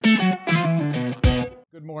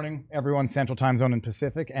Good morning, everyone, Central Time Zone and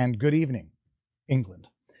Pacific, and good evening, England.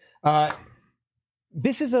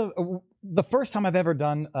 This is the first time I've ever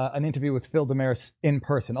done an interview with Phil Damaris in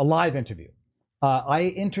person, a live interview.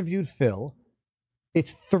 I interviewed Phil.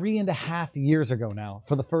 It's 3.5 years ago now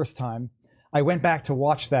for the first time. I went back to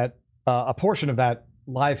watch that, a portion of that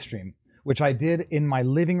live stream, which I did in my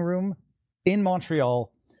living room in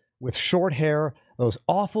Montreal with short hair, those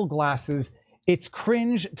awful glasses. It's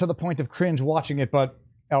cringe to the point of cringe watching it, but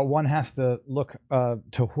one has to look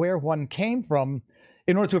to where one came from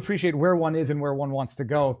in order to appreciate where one is and where one wants to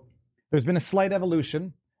go. There's been a slight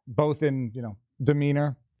evolution, both in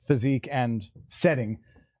demeanor, physique, and setting.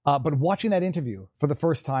 But watching that interview for the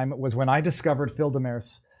first time was when I discovered Phil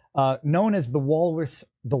Damaris, known as the Walrus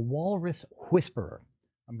Whisperer.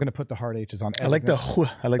 I'm going to put the hard H's on. I like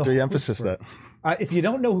the emphasis that. If you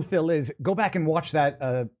don't know who Phil is, go back and watch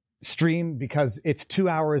that stream, because it's 2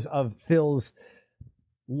 hours of Phil's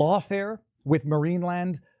lawfare with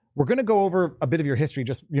Marineland. We're going to go over a bit of your history,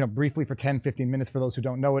 just briefly for 10-15 minutes for those who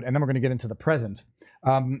don't know it, and then we're going to get into the present.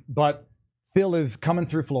 But Phil is coming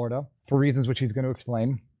through Florida for reasons which he's going to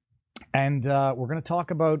explain, and we're going to talk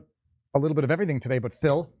about a little bit of everything today. But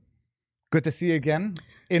Phil, good to see you again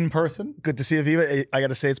in person. Good to see you, Viva. I got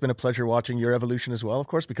to say, it's been a pleasure watching your evolution as well, of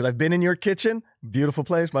course, because I've been in your kitchen. Beautiful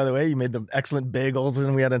place, by the way. You made the excellent bagels,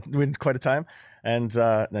 and we had quite a time. And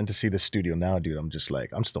then to see the studio now, dude,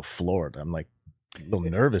 I'm still floored. I'm like a little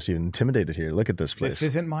nervous, even intimidated here. Look at this place. This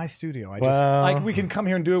isn't my studio. We can come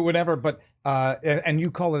here and do it whenever, but and you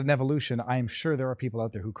call it an evolution. I am sure there are people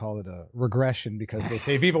out there who call it a regression, because they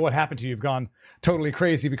say, Viva, what happened to you? You've gone totally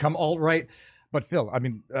crazy, become alt-right. But Phil, I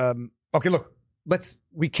mean, okay, look,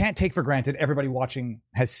 we can't take for granted everybody watching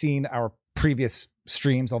has seen our previous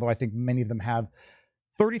streams, although I think many of them have.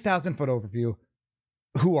 30,000 foot overview.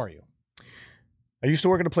 Who are you? I used to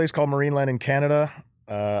work at a place called Marineland in Canada.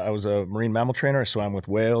 I was a marine mammal trainer. I swam with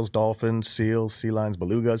whales, dolphins, seals, sea lions,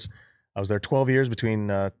 belugas. I was there 12 years between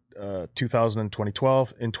 2000 and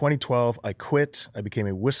 2012. In 2012, I quit. I became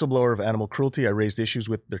a whistleblower of animal cruelty. I raised issues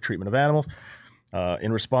with their treatment of animals.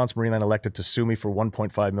 In response, Marineland elected to sue me for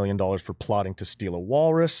 $1.5 million for plotting to steal a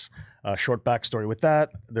walrus. Short backstory with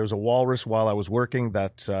that: there was a walrus while I was working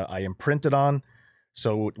that I imprinted on.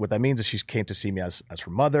 So what that means is she came to see me as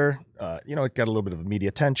her mother. It got a little bit of media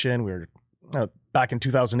attention. We were back in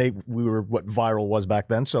 2008. We were what viral was back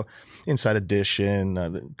then. So Inside Edition,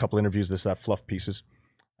 a couple interviews, that fluff pieces.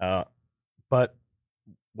 But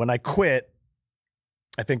when I quit,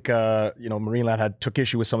 I think, Marineland took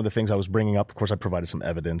issue with some of the things I was bringing up. Of course, I provided some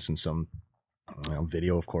evidence and some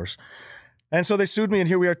video, of course. And so they sued me, and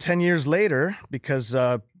here we are 10 years later, because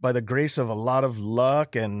by the grace of a lot of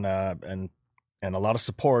luck and a lot of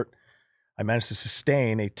support, I managed to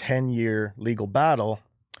sustain a 10-year legal battle,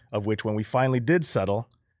 of which when we finally did settle,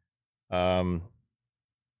 Marineland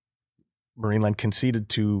conceded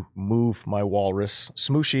to move my walrus,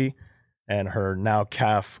 Smooshy, and her now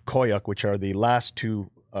calf, Koyuk, which are the last two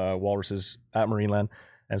walruses at Marineland.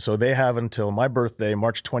 And so they have until my birthday,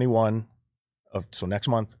 March 21, so next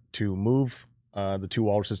month, to move the two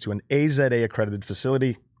walruses to an AZA accredited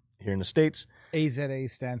facility here in the States. AZA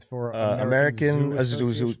stands for American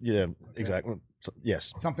Zoo. Yeah, exactly. So,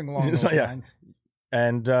 yes. Something along those lines.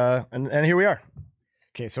 And here we are.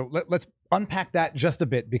 Okay, so let's unpack that just a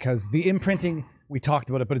bit, because the imprinting, we talked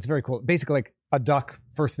about it, but it's very cool. Basically, like a duck,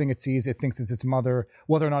 first thing it sees, it thinks it's its mother.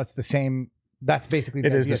 Whether or not it's the same, that's basically the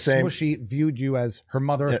idea. Is the same. Smooshy viewed you as her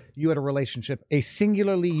mother. Yeah. You had a relationship, a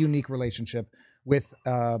singularly unique relationship with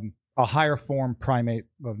a higher form primate,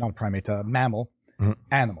 well, not a primate, a mammal,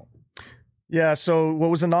 animal. Yeah, so what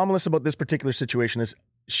was anomalous about this particular situation is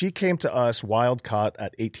she came to us wild caught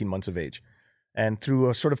at 18 months of age. And through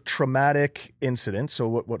a sort of traumatic incident, so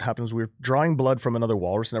what happened was we were drawing blood from another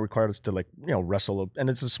walrus, and that required us to wrestle, and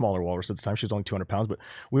it's a smaller walrus at the time. She was only 200 pounds, but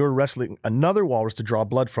we were wrestling another walrus to draw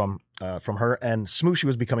blood from her, and Smooshy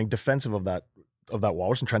was becoming defensive of that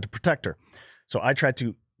walrus and trying to protect her. So I tried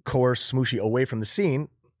to coerce Smooshy away from the scene,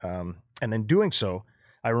 and in doing so,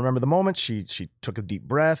 I remember the moment she took a deep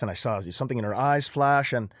breath, and I saw something in her eyes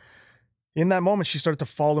flash, and in that moment, she started to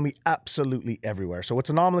follow me absolutely everywhere. So what's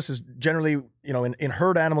anomalous is generally, in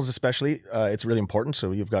herd animals especially, it's really important.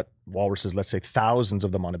 So you've got walruses, let's say thousands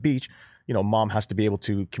of them on a beach. Mom has to be able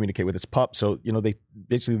to communicate with its pup. So, they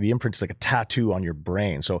basically, the imprint is like a tattoo on your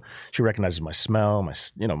brain. So she recognizes my smell,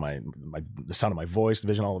 the sound of my voice, the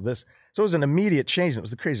vision, all of this. So it was an immediate change. And it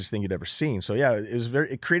was the craziest thing you'd ever seen. So yeah,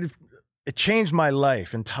 it changed my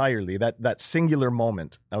life entirely. That singular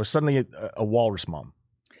moment. I was suddenly a walrus mom.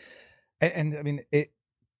 And I mean,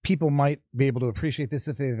 people might be able to appreciate this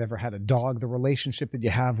if they've ever had a dog. The relationship that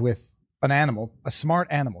you have with an animal, a smart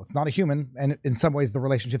animal. It's not a human, and in some ways the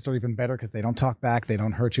relationships are even better because they don't talk back, they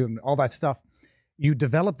don't hurt you, and all that stuff. You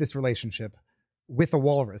develop this relationship with a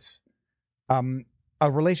walrus,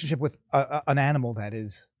 a relationship with an animal that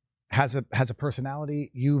has a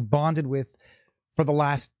personality you've bonded with for the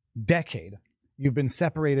last decade. You've been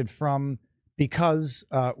separated from because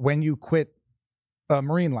when you quit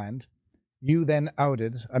Marineland, you then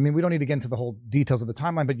outed. I mean, we don't need to get into the whole details of the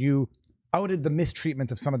timeline, but you outed the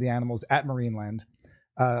mistreatment of some of the animals at Marineland.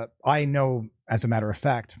 I know, as a matter of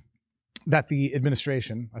fact, that the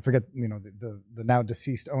administration, I forget, the now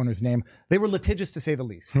deceased owner's name, they were litigious to say the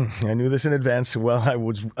least. I knew this in advance. Well, I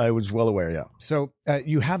was well aware, yeah. So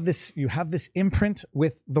you have this imprint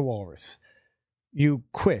with the walrus. You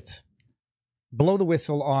quit, blow the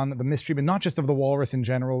whistle on the mistreatment, not just of the walrus in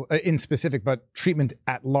general, in specific, but treatment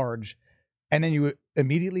at large, and then you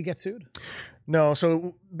immediately get sued? No.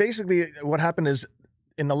 So basically what happened is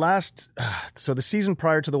in the last, so the season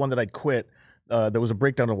prior to the one that I'd quit, there was a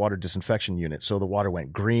breakdown in the water disinfection unit. So the water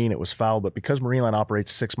went green, it was foul, but because Marineland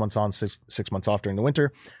operates 6 months on, six months off during the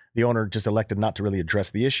winter, the owner just elected not to really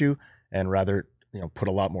address the issue and rather, put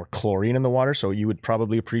a lot more chlorine in the water. So you would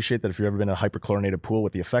probably appreciate that if you've ever been in a hyperchlorinated pool,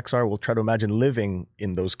 what the effects are. We'll try to imagine living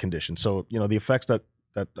in those conditions. So, the effects that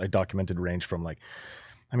I documented range from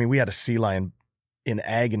we had a sea lion in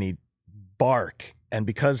agony bark, and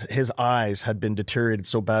because his eyes had been deteriorated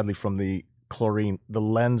so badly from the chlorine, the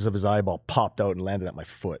lens of his eyeball popped out and landed at my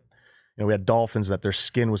foot. We had dolphins that their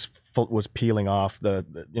skin was peeling off. The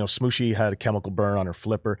Smooshy had a chemical burn on her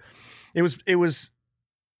flipper. It was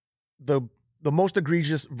the most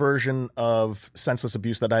egregious version of senseless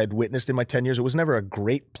abuse that I had witnessed in my 10 years. It was never a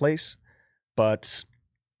great place, but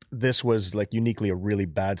this was uniquely a really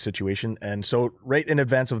bad situation. And so right in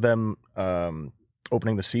advance of them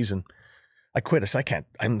opening the season, I quit. I said,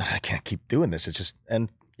 I can't keep doing this. It's just,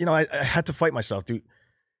 and I had to fight myself, dude.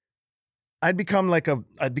 I'd become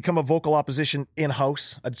a vocal opposition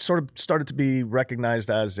in-house. I'd sort of started to be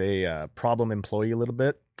recognized as a problem employee a little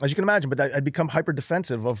bit, as you can imagine, but I'd become hyper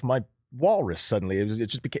defensive of my walrus suddenly.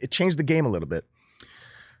 It changed the game a little bit.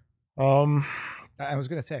 I was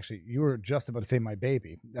going to say, actually, you were just about to say my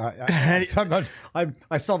baby. I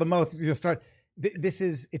saw the mouth start.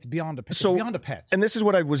 It's beyond a pet. It's beyond a pet. And this is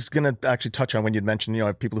what I was going to actually touch on when you'd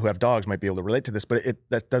mentioned, people who have dogs might be able to relate to this, but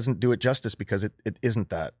that doesn't do it justice because it isn't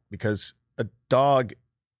that. Because a dog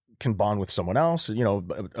can bond with someone else.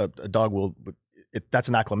 A dog will, that's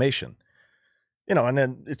an acclamation. And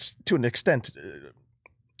then it's to an extent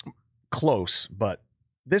close, but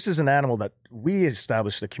this is an animal that we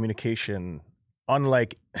established the communication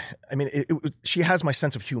unlike, she has my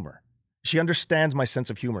sense of humor. She understands my sense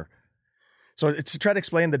of humor. So it's to try to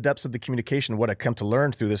explain the depths of the communication, what I come to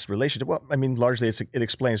learn through this relationship. Well, largely it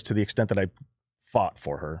explains to the extent that I fought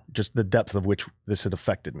for her, just the depth of which this had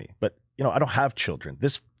affected me. But, I don't have children.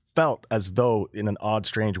 This felt as though in an odd,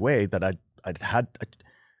 strange way that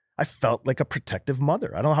I felt like a protective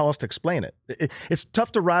mother. I don't know how else to explain it. It's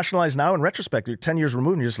tough to rationalize now in retrospect. You're 10 years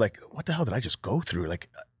removed and you're just like, what the hell did I just go through?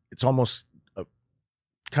 It's almost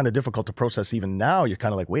kind of difficult to process even now. You're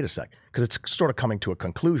kind of like, wait a sec, because it's sort of coming to a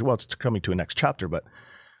conclusion. Well, it's coming to a next chapter, but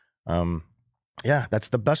that's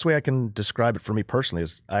the best way I can describe it for me personally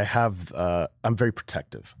is I'm very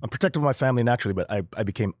protective. I'm protective of my family naturally, but I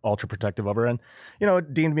became ultra protective of her, and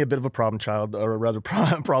it deemed me a bit of a problem child, or a rather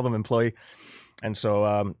problem employee. And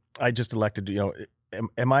so I just elected,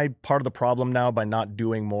 am I part of the problem now by not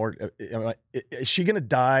doing more? Is she going to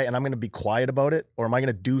die and I'm going to be quiet about it? Or am I going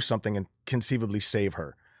to do something and conceivably save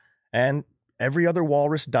her? And every other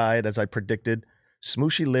walrus died, as I predicted.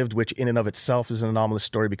 Smooshy lived, which in and of itself is an anomalous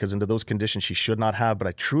story because under those conditions she should not have. But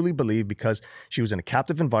I truly believe because she was in a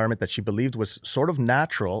captive environment that she believed was sort of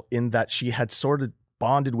natural in that she had sort of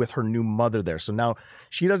bonded with her new mother there. So now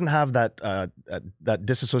she doesn't have that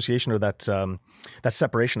disassociation or that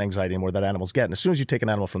separation anxiety anymore that animals get. And as soon as you take an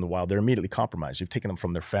animal from the wild, they're immediately compromised. You've taken them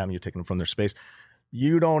from their family, you've taken them from their space.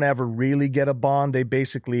 You don't ever really get a bond. They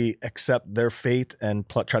basically accept their fate and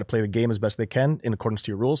try to play the game as best they can in accordance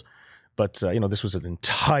to your rules. But, this was an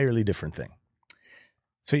entirely different thing.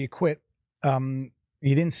 So you quit. You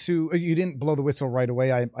didn't sue. You didn't blow the whistle right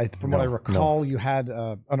away. From what I recall, you had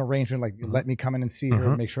an arrangement like let me come in and see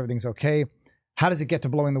her, make sure everything's okay. How does it get to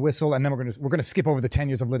blowing the whistle? And then we're gonna skip over the 10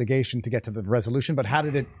 years of litigation to get to the resolution. But how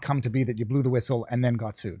did it come to be that you blew the whistle and then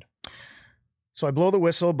got sued? So I blow the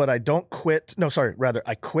whistle, but I don't quit. No, sorry, rather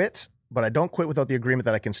I quit, but I don't quit without the agreement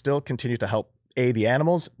that I can still continue to help the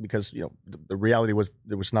animals, because the reality was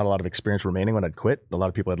there was not a lot of experience remaining when I'd quit. A lot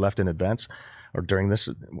of people had left in advance or during this.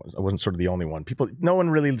 I wasn't sort of the only one. No one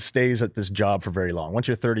really stays at this job for very long. Once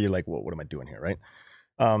you're 30, you're like, well, what am I doing here, right?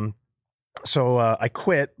 So I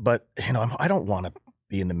quit, but I don't want to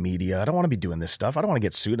be in the media. I don't want to be doing this stuff. I don't want to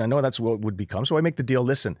get sued. I know that's what would become. So I make the deal.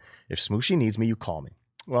 Listen, if Smooshy needs me, you call me.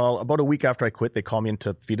 Well, about a week after I quit, they call me in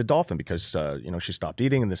to feed a dolphin because, she stopped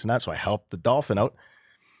eating and this and that. So I helped the dolphin out.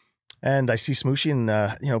 And I see Smooshy, and,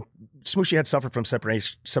 Smooshy had suffered from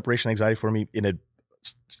separation anxiety for me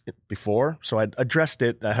before. So I addressed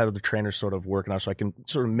it. I had the trainers sort of working out so I can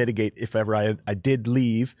sort of mitigate if ever I did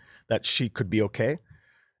leave, that she could be okay.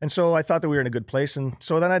 And so I thought that we were in a good place. And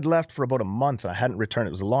so then I'd left for about a month and I hadn't returned. It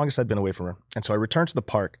was the longest I'd been away from her. And so I returned to the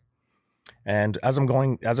park. And as I'm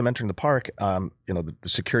entering the park, the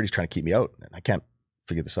security's trying to keep me out. And I can't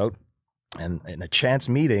figure this out. And in a chance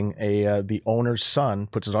meeting, the owner's son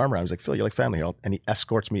puts his arm around me. He's like, Phil, you're like family here. And he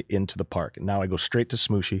escorts me into the park. And now I go straight to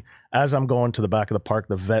Smooshy. As I'm going to the back of the park,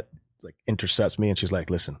 the vet intercepts me and she's like,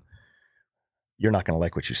 listen, you're not going to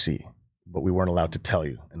like what you see, but we weren't allowed to tell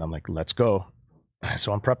you. And I'm like, let's go.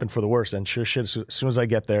 So I'm prepping for the worst. And sure shit, as soon as I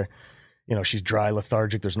get there, she's dry,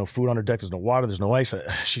 lethargic. There's no food on her deck. There's no water. There's no ice.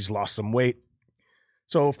 She's lost some weight.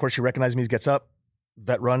 So, of course, she recognizes me, gets up.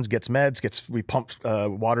 Vet runs, gets meds, we pump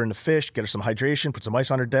water in the fish, get her some hydration, put some ice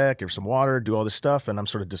on her deck, give her some water, do all this stuff. And I'm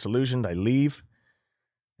sort of disillusioned. I leave.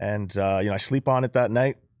 And, I sleep on it that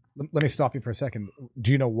night. Let me stop you for a second.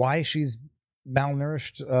 Do you know why she's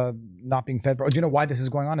malnourished, not being fed? Do you know why this is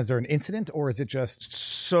going on? Is there an incident or is it just...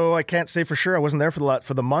 So I can't say for sure. I wasn't there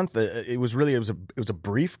for the month. It was a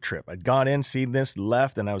brief trip. I'd gone in, seen this,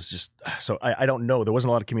 left, and I was just... So I don't know. There wasn't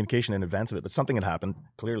a lot of communication in advance of it, but something had happened,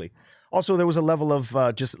 clearly. Also, there was a level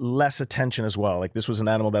of just less attention as well. Like this was an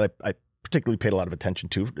animal that I particularly paid a lot of attention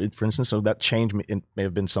to, for instance. So that change may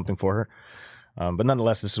have been something for her. But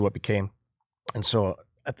nonetheless, this is what became. And so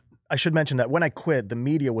I should mention that when I quit, the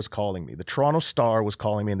media was calling me. The Toronto Star was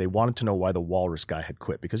calling me, and they wanted to know why the walrus guy had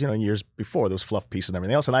quit. Because, years before, there was fluff pieces and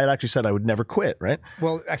everything else. And I had actually said I would never quit, right?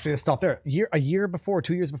 Well, actually, let's stop there. A year before,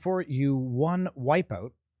 2 years before, you won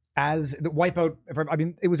Wipeout. As the Wipeout,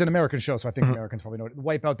 it was an American show, so I think Americans probably know it.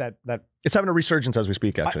 Wipeout, that it's having a resurgence as we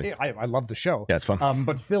speak. Actually, I love the show. Yeah, it's fun.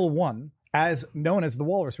 But Phil won as known as the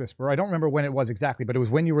Walrus Whisperer. I don't remember when it was exactly, but it was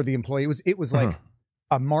when you were the employee. It was like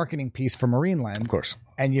a marketing piece for Marineland, of course.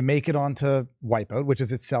 And you make it onto Wipeout, which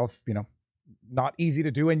is itself, not easy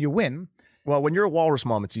to do, and you win. Well, when you're a walrus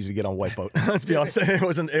mom, it's easy to get on Wipeout. Let's be honest. That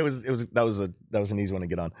was an easy one to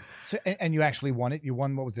get on. So, and you actually won it. You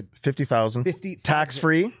won, what was it? 50,000. 50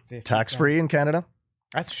 tax-free. Tax-free in Canada.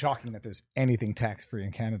 That's shocking that there's anything tax-free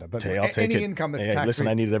in Canada. But I'll take any it. income that's tax-free. Listen,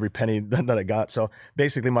 I needed every penny that I got. So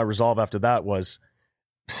basically my resolve after that was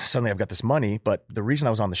suddenly I've got this money, but the reason I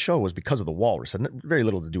was on the show was because of the walrus. It had very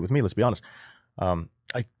little to do with me, let's be honest.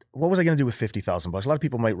 What was I going to do with $50,000? A lot of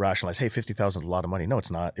people might rationalize, hey, $50,000 is a lot of money. No,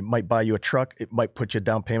 it's not. It might buy you a truck. It might put you a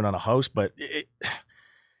down payment on a house, but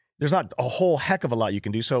there's not a whole heck of a lot you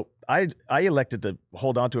can do. So I elected to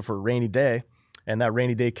hold on to it for a rainy day, and that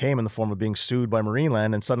rainy day came in the form of being sued by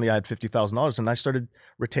Marineland, and suddenly I had $50,000, and I started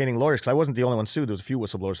retaining lawyers because I wasn't the only one sued. There was a few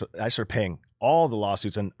whistleblowers. So I started paying all the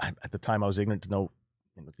lawsuits, and at the time I was ignorant to know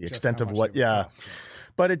the extent of what,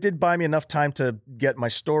 But it did buy me enough time to get my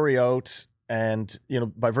story out. And,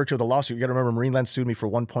 by virtue of the lawsuit, you got to remember Marineland sued me for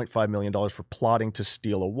 $1.5 million for plotting to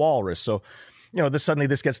steal a walrus. So,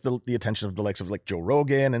 this gets the attention of the likes of like Joe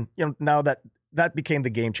Rogan. And, now that became the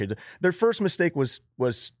game changer. Their first mistake was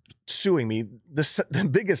suing me. The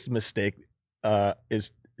biggest mistake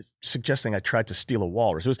is suggesting I tried to steal a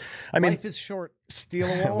walrus. It was, life is short. Steal a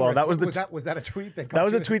walrus. Well, that was was that a tweet that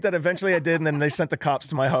was a tweet that eventually I did, and then they sent the cops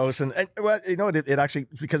to my house. And it actually,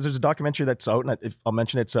 because there's a documentary that's out, and I'll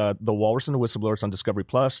mention it's The Walrus and the Whistleblower. It's on Discovery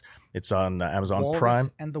Plus. It's on Amazon Walrus Prime.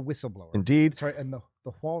 And the Whistleblower. Indeed. Sorry, and the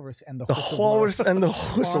Walrus and the Whistleblower. Walrus and the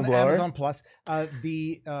Whistleblower. On Amazon Plus.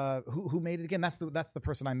 Who made it again? That's the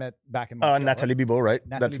person I met back in Montreal. Nathalie Bibeau, right?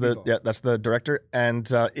 Nathalie Bibeau. That's the director.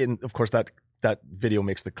 And of course that video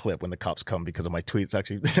makes the clip when the cops come because of my tweets,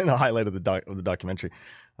 actually, in the highlight of the documentary.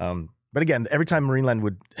 But again, every time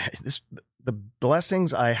Marineland the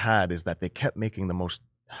blessings I had is that they kept making the most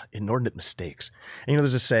inordinate mistakes. And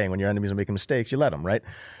there's a saying, when your enemies are making mistakes, you let them, right?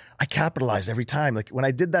 I capitalized every time. Like when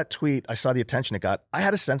I did that tweet, I saw the attention it got. I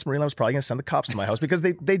had a sense Marineland was probably going to send the cops to my house because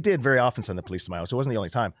they did very often send the police to my house. It wasn't the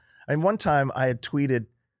only time. One time I had tweeted,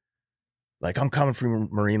 like, I'm coming from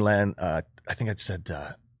Marineland. I think I'd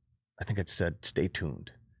said, stay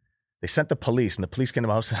tuned. They sent the police, and the police came to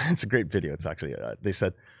my house. It's a great video. It's actually, they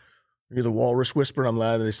said, you're the Walrus Whisperer. I'm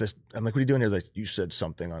like, what are you doing here? They said, you said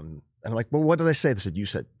something on, and I'm like, well, what did I say? They said, you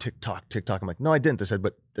said TikTok. I'm like, no, I didn't. They said,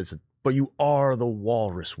 but you are the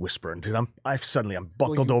walrus whisperer. And dude, I'm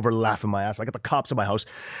buckled over laughing my ass. I got the cops in my house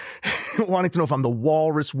wanting to know if I'm the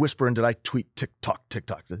walrus whisperer and did I tweet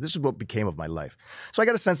TikTok. This is what became of my life. So I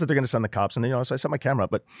got a sense that they're going to send the cops, and so I set my camera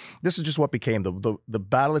up. But this is just what became. The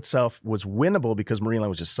battle itself was winnable because Marineland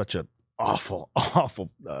was just such an awful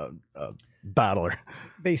battler.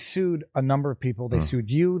 They sued a number of people. They sued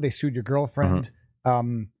you. They sued your girlfriend.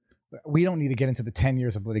 We don't need to get into the 10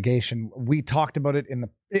 years of litigation. We talked about it in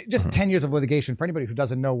 10 years of litigation. For anybody who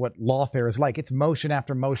doesn't know what lawfare is like, it's motion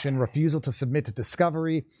after motion, refusal to submit to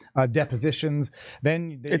discovery, depositions.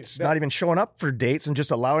 Then it's not even showing up for dates and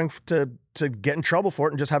just allowing to get in trouble for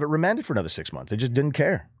it and just have it remanded for another 6 months. They just didn't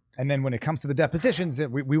care. And then when it comes to the depositions,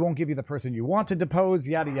 we won't give you the person you want to depose,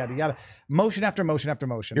 yada, yada, yada. Motion after motion after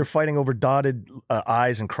motion. You're fighting over dotted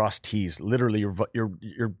I's and crossed T's. Literally,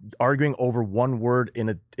 you're arguing over one word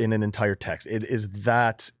in an entire text. It is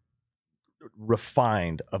that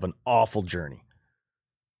refined of an awful journey.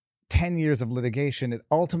 10 years of litigation, it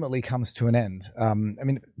ultimately comes to an end. I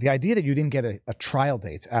mean, the idea that you didn't get a trial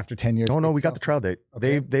date after 10 years. Oh, no, we got the trial date.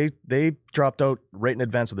 Okay. They dropped out right in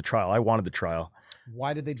advance of the trial. I wanted the trial.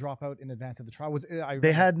 Why did they drop out in advance of the trial?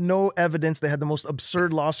 They had no evidence. They had the most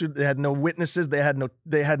absurd lawsuit. They had no witnesses. They had no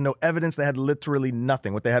evidence. They had literally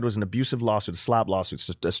nothing. What they had was an abusive lawsuit, a slap lawsuit,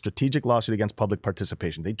 a strategic lawsuit against public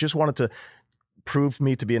participation. They just wanted to prove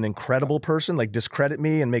me to be an incredible person, like discredit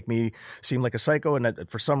me and make me seem like a psycho. And that,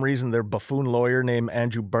 for some reason, their buffoon lawyer named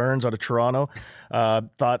Andrew Burns out of Toronto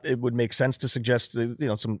thought it would make sense to suggest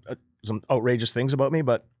some outrageous things about me,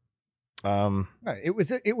 but.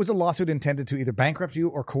 It was a lawsuit intended to either bankrupt you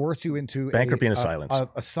or coerce you into bankruptcy and a silence.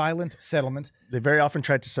 A silent settlement. They very often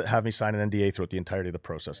tried to have me sign an NDA throughout the entirety of the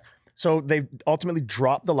process. So they ultimately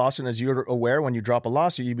dropped the lawsuit. And as you're aware, when you drop a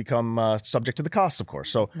lawsuit, you become subject to the costs, of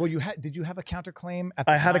course. So, well, did you have a counterclaim at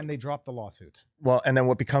the time they dropped the lawsuit? Well, and then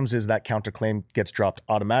what becomes is that counterclaim gets dropped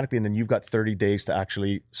automatically, and then you've got 30 days to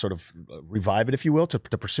actually sort of revive it, if you will, to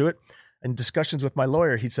pursue it. In discussions with my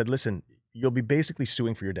lawyer, he said, "Listen, you'll be basically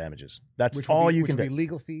suing for your damages. That's all you can do.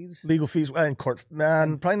 Legal fees? Legal fees and court,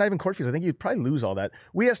 probably not even court fees. I think you'd probably lose all that.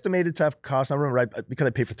 We estimated to have cost, I remember because I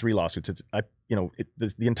paid for 3 lawsuits.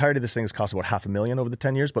 The entirety of this thing has cost about $500,000 over the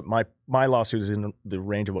 10 years, but my lawsuit is in the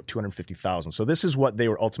range of about $250,000. So this is what they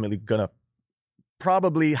were ultimately going to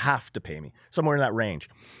probably have to pay me, somewhere in that range.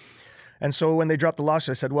 And so when they dropped the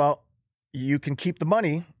lawsuit, I said, well, you can keep the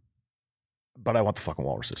money, but I want the fucking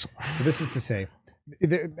walruses. So this is to say,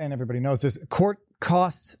 and everybody knows this, court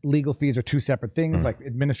costs, legal fees are two separate things, like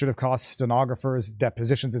administrative costs, stenographers,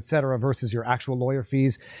 depositions, etc., versus your actual lawyer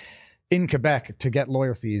fees. In Quebec, to get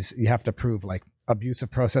lawyer fees, you have to prove like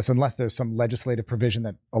abusive process, unless there's some legislative provision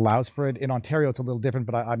that allows for it. In Ontario, it's a little different,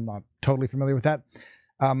 but I'm not totally familiar with that.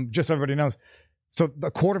 Just so everybody knows. So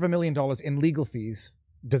the $250,000 in legal fees,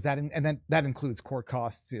 does that, and then that includes court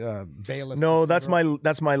costs, bailiffs? No, that's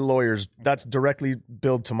my lawyer's. That's directly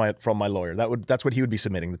billed to from my lawyer. That's what he would be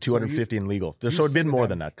submitting, the $250 in legal. So it'd been more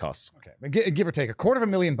than that costs. Okay, give or take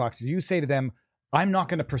 $250,000. You say to them, I'm not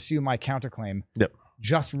going to pursue my counterclaim. Yep.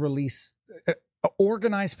 Just release,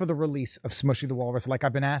 organize for the release of Smooshy the Walrus, like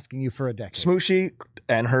I've been asking you for a decade. Smooshy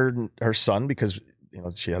and her son, because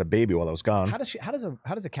she had a baby while I was gone. How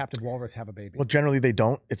does a captive walrus have a baby? Well, generally they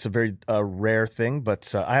don't. It's a very rare thing,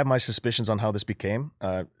 but I have my suspicions on how this became.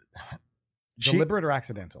 Deliberate or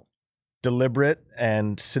accidental? Deliberate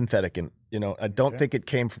and synthetic, and I don't think it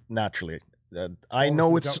came naturally. I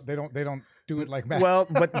know they don't do it like that. Well,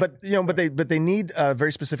 but they need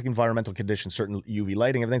very specific environmental conditions, certain UV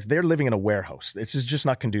lighting, everything. They're living in a warehouse. It's just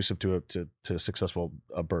not conducive to a successful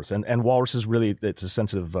birth. And walruses really, it's a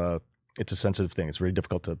sensitive thing. It's very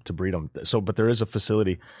difficult to breed them. So, but there is a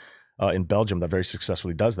facility in Belgium that very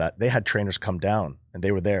successfully does that. They had trainers come down, and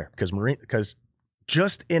they were there because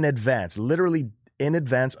just in advance, literally in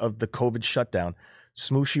advance of the COVID shutdown,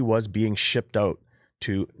 Smooshy was being shipped out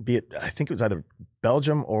to I think it was either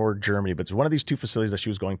Belgium or Germany, but it's one of these two facilities that she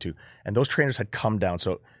was going to, and those trainers had come down.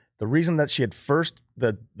 So the reason that she had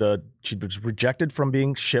she was rejected from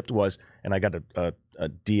being shipped was, and I got a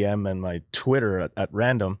DM and my Twitter at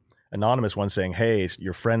random, anonymous one saying, "Hey,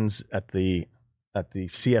 your friends at the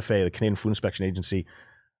CFA, the Canadian Food Inspection Agency,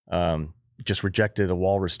 just rejected a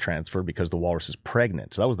walrus transfer because the walrus is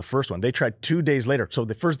pregnant." So that was the first one. They tried 2 days later. So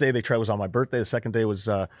the first day they tried was on my birthday. The second day was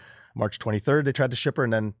March 23rd. They tried to ship her,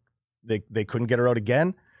 and then they couldn't get her out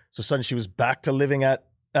again. So suddenly she was back to living at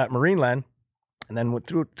Marineland. And then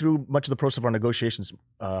through much of the process of our negotiations,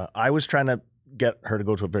 I was trying to get her to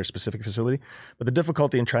go to a very specific facility. But the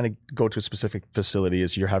difficulty in trying to go to a specific facility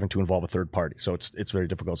is you're having to involve a third party. So it's very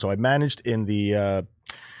difficult. So I managed in the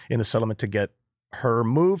settlement to get her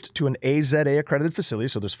moved to an AZA accredited facility.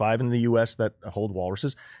 So there's 5 in the U.S. that hold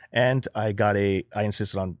walruses, and I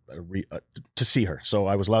insisted on to see her. So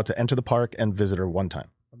I was allowed to enter the park and visit her one time.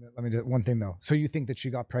 Let me do one thing though. So you think that she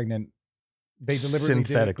got pregnant? They deliberately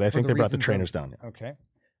synthetically. I think they brought the trainers down. Yeah. Okay.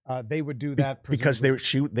 They would do that because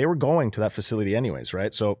they were going to that facility anyways,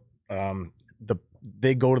 right? So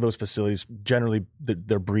they go to those facilities generally.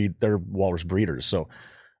 They're walrus breeders. So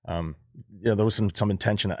there was some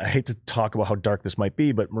intention. I hate to talk about how dark this might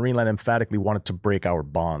be, but Marineland emphatically wanted to break our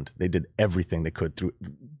bond. They did everything they could through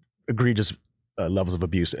egregious levels of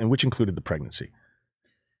abuse, and which included the pregnancy.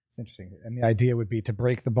 It's interesting. And the idea would be to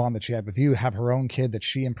break the bond that she had with you, have her own kid that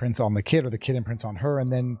she imprints on the kid, or the kid imprints on her,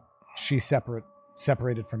 and then she's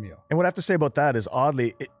separated from you. And what I have to say about that is,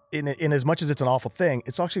 oddly, in as much as it's an awful thing,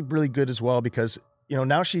 it's actually really good as well, because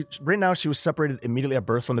now she was separated immediately at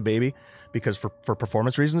birth from the baby, because for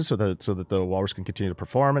performance reasons, so that the walrus can continue to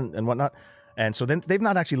perform and whatnot. And so then they've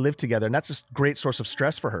not actually lived together, and that's a great source of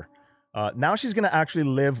stress for her. Now she's going to actually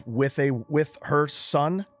live with her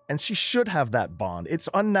son, and she should have that bond. It's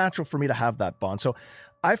unnatural for me to have that bond. So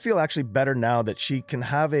I feel actually better now that she can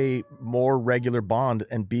have a more regular bond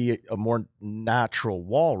and be a more natural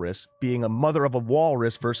walrus, being a mother of a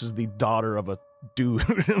walrus versus the daughter of a dude.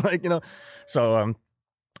 So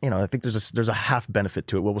I think there's a half benefit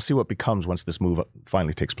to it. Well, we'll see what becomes once this move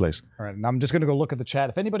finally takes place. All right, and I'm just going to go look at the chat.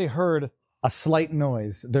 If anybody heard a slight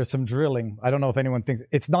noise, there's some drilling. I don't know if anyone thinks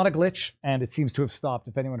it's not a glitch, and it seems to have stopped.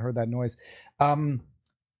 If anyone heard that noise,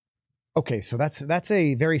 okay, so that's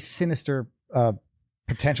a very sinister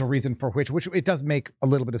potential reason for which it does make a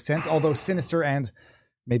little bit of sense, although sinister and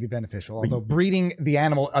maybe beneficial. Although breeding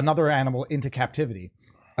another animal into captivity,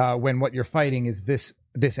 when what you're fighting is this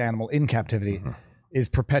animal in captivity, is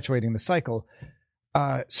perpetuating the cycle.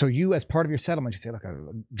 So you, as part of your settlement, you say, look,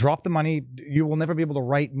 drop the money. You will never be able to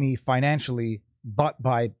right me financially, but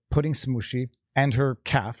by putting Smooshy and her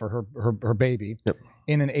calf or her baby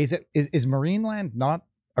in an AZ. Is Marineland not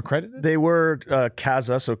accredited? They were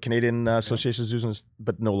CAZA, so Canadian Association of Zoos,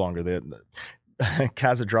 but no longer.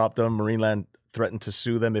 CAZA dropped them. Marineland threatened to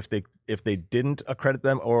sue them if they didn't accredit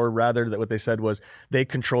them, or rather, that what they said was they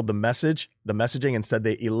controlled the messaging, and said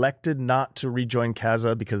they elected not to rejoin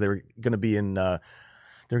CAZA because they were going to be in.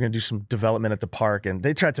 They're going to do some development at the park, and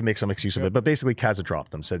they tried to make some excuse of it, but basically CAZA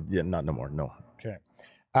dropped them. Said, yeah, no more, no. Okay.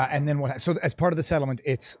 And then what? So as part of the settlement,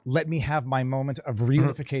 it's let me have my moment of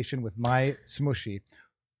reunification with my Smooshy.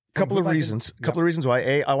 Couple of reasons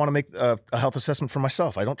why. I want to make a health assessment for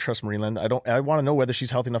myself. I don't trust Marineland. I want to know whether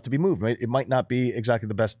she's healthy enough to be moved. It might not be exactly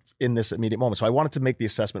the best in this immediate moment. So I wanted to make the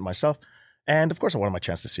assessment myself. And of course, I wanted my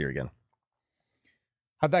chance to see her again.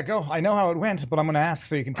 How'd that go? I know how it went, but I'm going to ask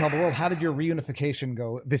so you can tell the world, how did your reunification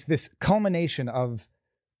go? This culmination of,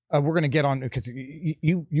 we're going to get on, because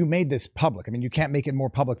you made this public. I mean, you can't make it more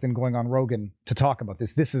public than going on Rogan to talk about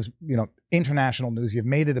this. This is, international news. You've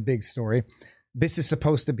made it a big story. This is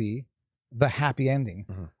supposed to be the happy ending.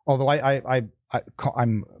 Although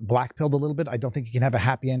I'm black-pilled a little bit. I don't think you can have a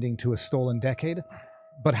happy ending to a stolen decade.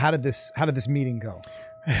 But how did this meeting go?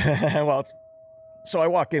 Well, so I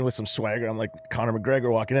walk in with some swagger. I'm like Conor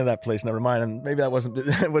McGregor walking into that place. Never mind. And maybe that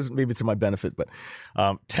wasn't maybe to my benefit, but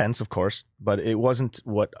tense, of course. But it wasn't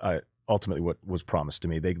what was promised to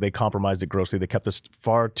me. They compromised it grossly. They kept us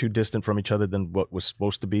far too distant from each other than what was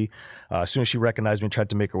supposed to be. As soon as she recognized me and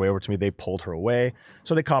tried to make her way over to me, they pulled her away.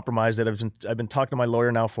 So they compromised it. I've been talking to my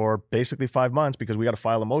lawyer now for basically 5 months, because we got to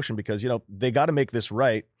file a motion, because they got to make this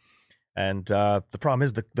right. And the problem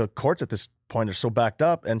is the courts at this point are so backed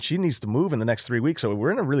up, and she needs to move in the next 3 weeks. So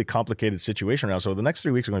we're in a really complicated situation now. So the next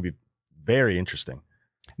 3 weeks are going to be very interesting.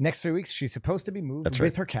 Next 3 weeks, she's supposed to be moved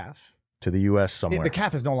with her calf to the U.S. somewhere. The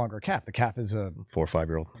calf is no longer a calf. The calf is a 4 or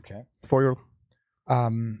 5-year-old. Okay. 4-year-old.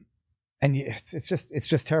 And it's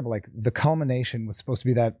just terrible. Like, the culmination was supposed to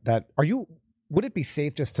be that. Would it be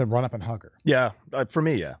safe just to run up and hug her? Yeah, for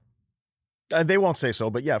me, yeah. They won't say so,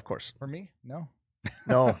 but yeah, of course. For me, no.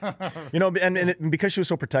 No, and because she was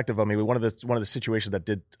so protective of me, one of the situations that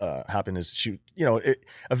did happen is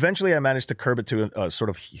eventually I managed to curb it to a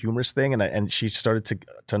sort of humorous thing, and she started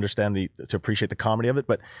to understand to appreciate the comedy of it.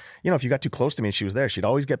 But if you got too close to me and she was there, she'd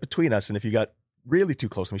always get between us, and if you got really too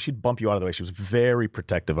close to me, she'd bump you out of the way. She was very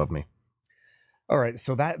protective of me. All right,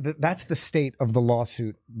 so that's the state of the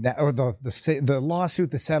lawsuit, or the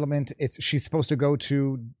lawsuit, the settlement. She's supposed to go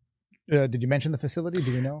to. Did you mention the facility?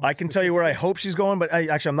 Do we know? I can tell you where I hope she's going, but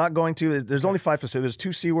I'm not going to. There's only 5 facilities.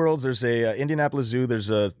 There's 2 SeaWorlds. There's a Indianapolis Zoo. There's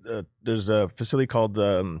a facility called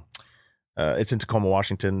It's in Tacoma,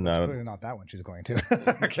 Washington. It's clearly not that one she's going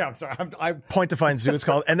to. Okay, I'm sorry. Point Defiance Zoo, it's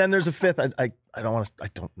called. And then there's a fifth. I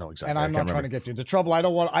don't know exactly. And I'm not trying to get you into trouble. I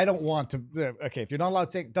don't want to. Okay, if you're not allowed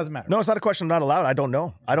to say, it doesn't matter. No, it's not a question. I'm not allowed. I don't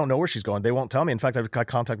know. I don't know where she's going. They won't tell me. In fact, I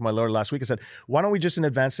contacted my lawyer last week and said, why don't we just in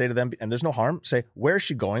advance say to them, and there's no harm, say, where is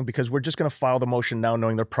she going? Because we're just going to file the motion now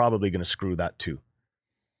knowing they're probably going to screw that too.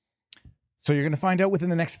 So you're going to find out within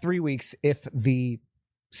the next 3 weeks if the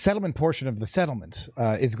settlement portion of the settlement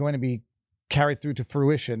is going to be carried through to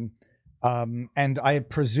fruition. And I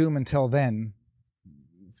presume until then,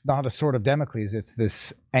 it's not a sword of Damocles. It's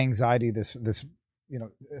this anxiety, this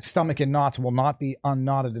stomach in knots will not be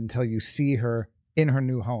unknotted until you see her in her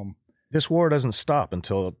new home. This war doesn't stop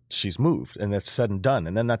until she's moved and it's said and done.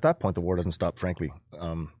 And then at that point, the war doesn't stop, frankly.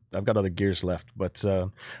 I've got other gears left. But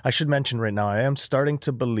I should mention right now, I am starting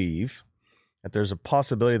to believe that there's a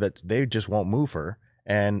possibility that they just won't move her.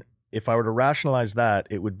 And if I were to rationalize that,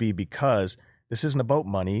 it would be because this isn't about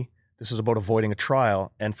money. This is about avoiding a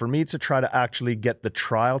trial. And for me to try to actually get the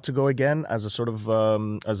trial to go again as a sort of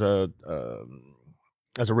as a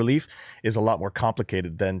relief is a lot more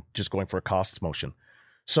complicated than just going for a costs motion.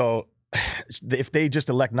 So if they just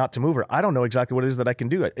elect not to move her, I don't know exactly what it is that I can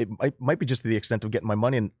do. It might be just to the extent of getting my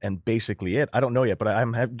money and basically it. I don't know yet, but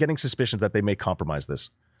I'm getting suspicions that they may compromise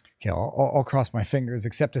this. Okay, I'll cross my fingers,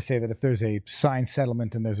 except to say that if there's a signed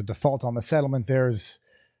settlement and there's a default on the settlement, there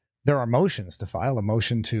are motions to file, a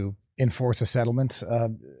motion to enforce a settlement.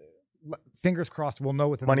 Fingers crossed, we'll know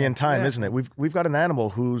within money and time, isn't it? We've got an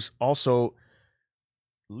animal who's also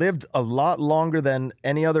lived a lot longer than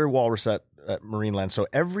any other walrus at Marineland. So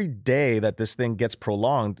every day that this thing gets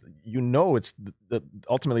prolonged, it's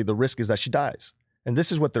ultimately the risk is that she dies. And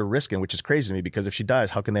this is what they're risking, which is crazy to me, because if she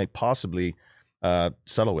dies, how can they possibly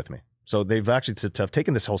settle with me? So they've actually, to have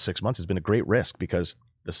taken this whole 6 months has been a great risk, because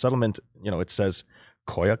the settlement, it says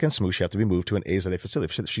Koyuk and Smoosh have to be moved to an AZA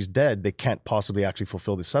facility. If she's dead, they can't possibly actually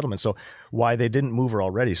fulfill the settlement. So why they didn't move her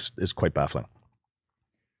already is quite baffling.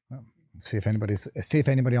 Well, see if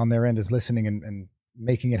anybody on their end is listening and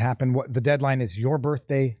making it happen. What the deadline is? Your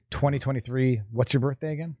birthday, 2023. What's your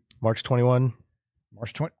birthday again? March 21.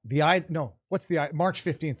 March 20. March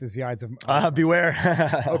 15th is the Ides of.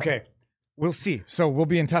 Beware. Okay. We'll see. So we'll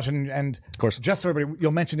be in touch, and of course, just so everybody,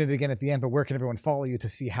 you'll mention it again at the end, but where can everyone follow you to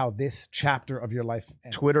see how this chapter of your life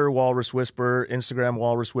ends? Twitter, Walrus Whisper, Instagram,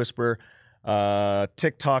 Walrus Whisper,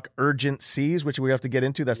 TikTok, Urgent Seas, which we have to get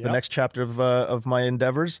into. That's the next chapter of my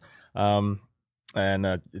endeavors. And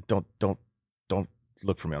don't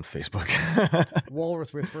look for me on Facebook.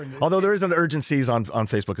 Walrus Whisper. Although there is an Urgent Seas on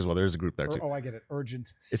Facebook as well. There is a group there too. Oh, I get it.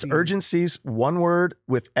 Urgent Seas. It's Urgent Seas, one word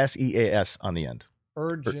with SEAS on the end.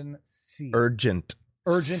 Urgent Seas. Urgent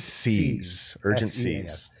Seas. Urgent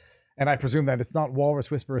Seas. And I presume that it's not Walrus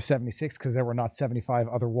Whisperer 76 because there were not 75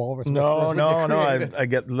 other Walrus Whisperers. No. I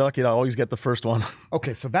get lucky. I always get the first one.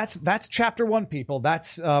 Okay, so that's chapter 1, people.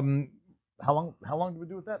 That's how long did we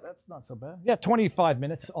do with that? That's not so bad. Yeah, 25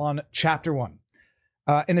 minutes on chapter 1.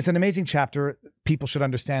 And it's an amazing chapter. People should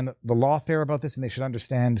understand the lawfare about this, and they should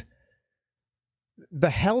understand the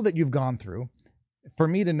hell that you've gone through. For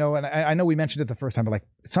me to know, and I know we mentioned it the first time, but like,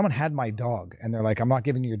 if someone had my dog and they're like, I'm not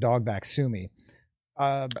giving you your dog back, sue me.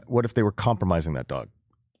 What if they were compromising that dog?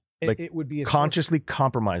 It would be consciously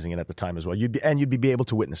compromising it at the time as well. You'd be able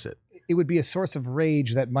to witness it. It would be a source of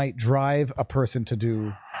rage that might drive a person to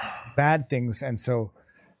do bad things. And so,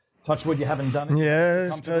 touch wood, you haven't done it.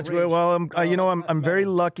 Yes, touch wood. Well, I'm very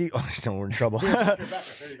lucky. Oh, we're in trouble.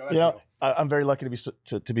 I'm very lucky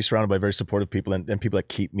to be surrounded by very supportive people and people that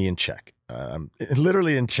keep me in check.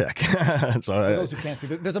 Literally in check. So for those who can't see,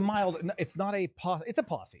 there's a mild. It's not a posse. It's a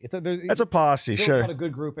posse. It's a posse. Sure. It's not a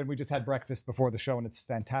good group, and we just had breakfast before the show, and it's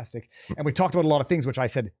fantastic. And we talked about a lot of things, which I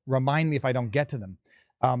said, remind me if I don't get to them.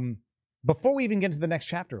 Before we even get into the next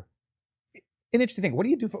chapter, an interesting thing. What do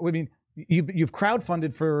you do for? I mean, you've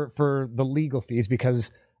crowdfunded for the legal fees,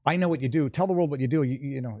 because I know what you do. Tell the world what you do.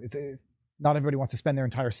 It's not everybody wants to spend their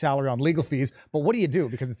entire salary on legal fees, but what do you do?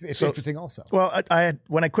 Because it's interesting also. Well, I had,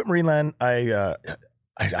 when I quit Marineland, I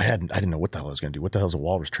didn't know what the hell I was going to do. What the hell is a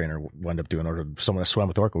walrus trainer wind up doing, or someone that swam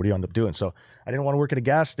with orca? What do you end up doing? So I didn't want to work at a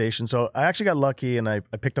gas station. So I actually got lucky, and I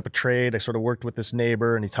picked up a trade. I sort of worked with this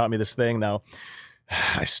neighbor, and he taught me this thing. Now,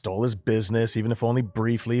 I stole his business, even if only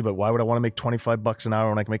briefly, but why would I want to make $25 an hour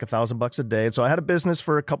when I can make $1,000 a day? And so I had a business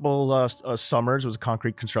for a couple summers. It was a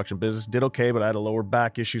concrete construction business. Did okay, but I had a lower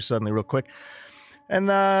back issue suddenly real quick. And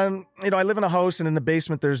I live in a house, and in the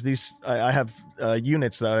basement there's these. I have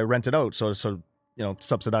units that I rented out, so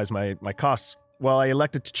subsidize my costs. Well, I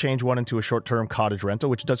elected to change one into a short-term cottage rental,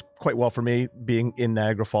 which does quite well for me, being in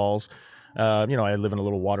Niagara Falls. I live in a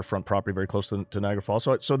little waterfront property very close to Niagara Falls.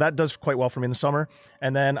 So that does quite well for me in the summer.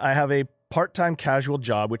 And then I have a part-time casual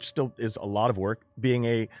job, which still is a lot of work, being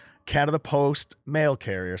a Canada Post mail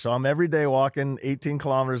carrier. So I'm every day walking 18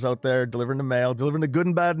 kilometers out there, delivering the mail, delivering the good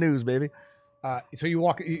and bad news, baby. So you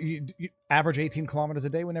walk, you average 18 kilometers a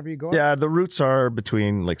day whenever you go? Yeah, the routes are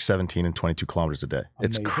between like 17 and 22 kilometers a day.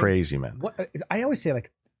 Amazing. It's crazy, man. I always say,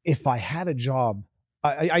 like, if I had a job,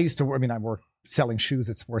 I used to, I worked selling shoes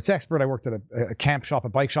at Sports Expert. I worked at a camp shop, a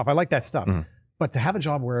bike shop. I like that stuff. Mhm. But to have a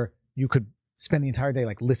job where you could spend the entire day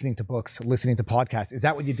like listening to books, listening to podcasts, is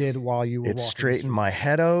that what you did while you were It walking straightened my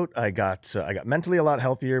head out. I got mentally a lot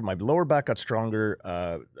healthier. My lower back got stronger.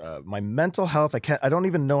 My mental health, I don't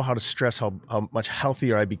even know how to stress how much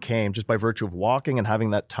healthier I became just by virtue of walking and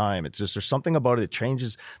having that time. It's just, there's something about it. It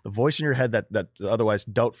changes the voice in your head that otherwise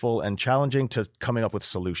doubtful and challenging to coming up with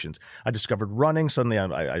solutions. I discovered running. Suddenly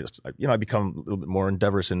I become a little bit more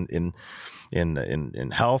endeavorous in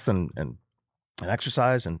health and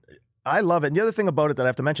exercise, and I love it. And the other thing about it that I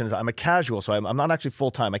have to mention is I'm a casual, so I'm not actually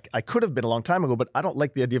full-time. I could have been a long time ago, but I don't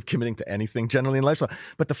like the idea of committing to anything generally in life. So,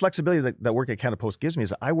 but the flexibility that work at Canada Post gives me is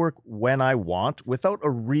that I work when I want without a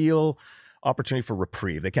real opportunity for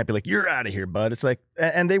reprieve. They can't be like, you're out of here, bud. It's like,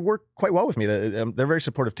 and they work quite well with me. They're very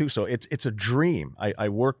supportive too. So it's a dream. I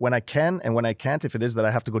work when I can, and when I can't, if it is that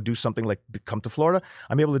I have to go do something like come to Florida,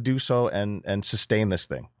 I'm able to do so and sustain this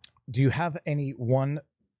thing. Do you have any one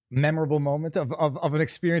memorable moment of an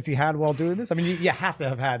experience you had while doing this? I mean, you have to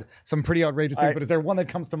have had some pretty outrageous things, but is there one that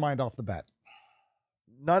comes to mind off the bat?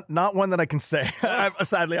 Not one that I can say.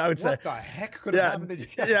 Sadly, I would say. What the heck could have happened?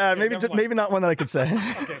 Yeah, maybe not one that I could say.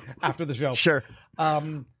 Okay, after the show. Sure.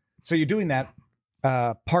 So you're doing that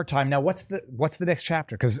part-time. Now, what's the next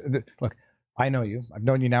chapter? Because look, I know you. I've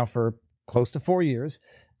known you now for close to 4 years.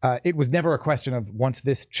 It was never a question of once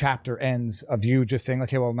this chapter ends of you just saying,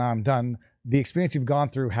 okay, well, now I'm done. The experience you've gone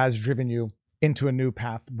through has driven you into a new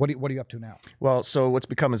path. What are you up to now? Well, so what's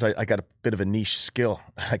become is I got a bit of a niche skill.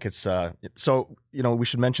 Like it's so we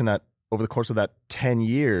should mention that over the course of that 10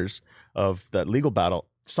 years of that legal battle,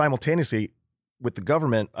 simultaneously with the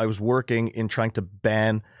government, I was working in trying to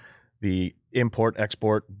ban the import,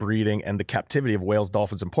 export, breeding, and the captivity of whales,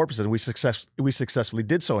 dolphins, and porpoises. And we successfully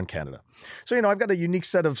did so in Canada. So, I've got a unique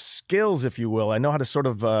set of skills, if you will. I know how to sort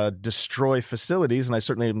of destroy facilities, and I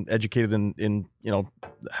certainly am educated in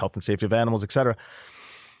health and safety of animals, et cetera.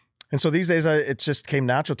 And so these days, it just came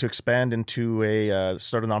natural to expand into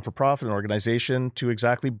start a non-for-profit, an organization to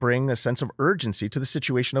exactly bring a sense of urgency to the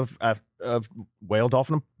situation of whale,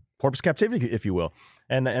 dolphin, and porpoise captivity, if you will,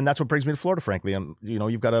 and that's what brings me to Florida. Frankly,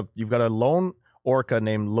 you've got a lone orca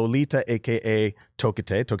named Lolita, aka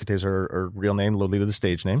Tokite. Tokite is her real name. Lolita, the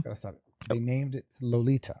stage name. Gotta stop it. They named it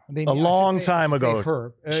Lolita. A long time ago.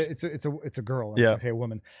 Her. It's a girl. I should say a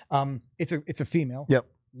woman. It's a female. Yep.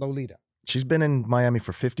 Lolita. She's been in Miami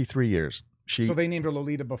for 53 years. So they named her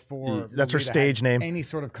Lolita before. That's her stage name. Any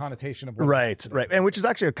sort of connotation of right, and which is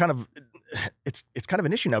actually a kind of it's kind of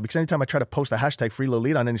an issue now, because anytime I try to post a hashtag free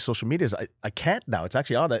Lolita on any social medias, I can't now. It's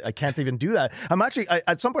actually odd. I can't even do that. I'm actually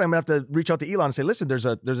at some point I'm gonna have to reach out to Elon and say, listen, there's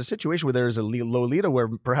a situation where there's a Lolita where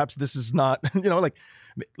perhaps this is not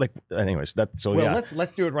anyways.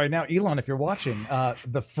 Let's do it right now, Elon. If you're watching,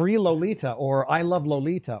 the free Lolita, or I love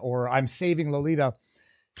Lolita, or I'm saving Lolita.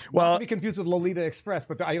 Well, not to be confused with Lolita Express,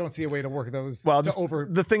 but I don't see a way to work those. Well,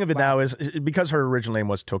 the thing of it now is because her original name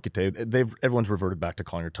was Tokite, everyone's reverted back to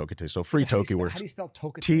calling her Tokite. So free Toki works. How do you spell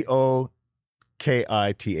Tokite?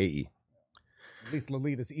 Tokitae. At least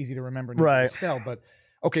Lolita's easy to remember and right. to spell. But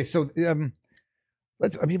okay, so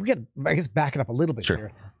we get, I guess, back it up a little bit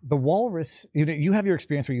here. The walrus, you have your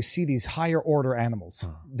experience where you see these higher order animals.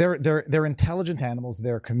 They're intelligent animals.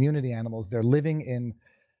 They're community animals. They're living in.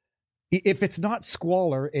 If it's not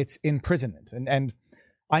squalor, it's imprisonment. And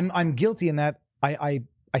I'm guilty in that I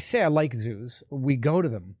say I like zoos. We go to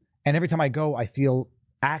them, and every time I go, I feel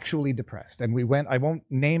actually depressed. And I won't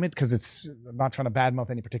name it because I'm not trying to badmouth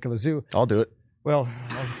any particular zoo. I'll do it. Well,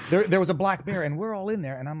 there was a black bear, and we're all in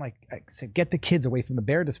there, and I'm like, I said, get the kids away from the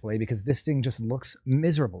bear display because this thing just looks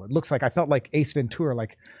miserable. It looks like, I felt like Ace Ventura,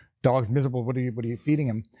 like, dog's miserable. What are you feeding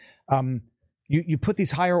him? You put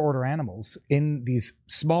these higher order animals in these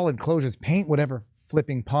small enclosures, paint whatever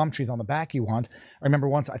flipping palm trees on the back you want. I remember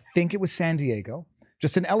once, I think it was San Diego,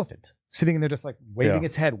 just an elephant sitting in there, just like waving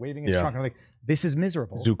its head, waving its trunk. I'm like, this is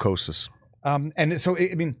miserable. Zoocosis. And so,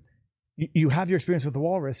 you have your experience with the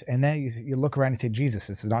walrus, and then you look around and say, Jesus,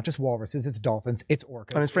 it's not just walruses, it's dolphins, it's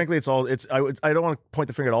orcas. I mean, frankly, I don't want to point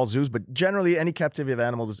the finger at all zoos, but generally any captivity of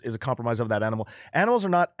animals is a compromise of that animal. Animals are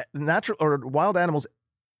not natural, or wild animals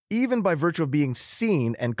even by virtue of being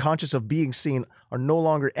seen and conscious of being seen, are no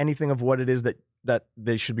longer anything of what it is that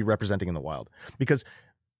they should be representing in the wild, because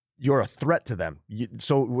you're a threat to them.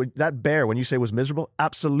 So that bear, when you say was miserable,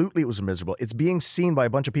 absolutely it was miserable. It's being seen by a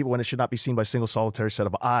bunch of people when it should not be seen by a single solitary set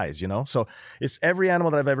of eyes, you know? So it's every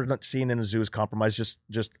animal that I've ever seen in a zoo is compromised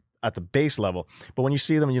just at the base level. But when you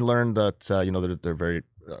see them, you learn that, they're very,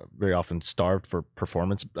 very often starved for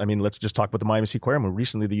performance. I mean, let's just talk about the Miami Seaquarium.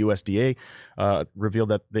 Recently, the USDA revealed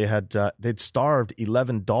that they'd starved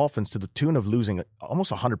 11 dolphins to the tune of losing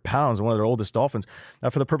almost 100 pounds on one of their oldest dolphins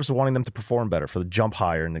for the purpose of wanting them to perform better, for the jump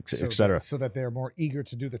higher, and et cetera. So that they're more eager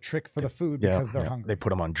to do the trick for the food because they're hungry. They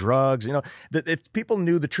put them on drugs. You know, if people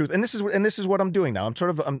knew the truth, and this is what I'm doing now.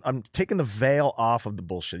 I'm taking the veil off of the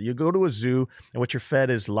bullshit. You go to a zoo, and what you're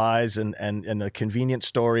fed is lies and a convenient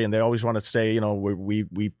story, and they always want to say,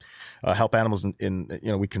 we help animals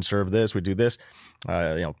we conserve this, we do this,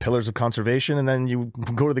 pillars of conservation, and then you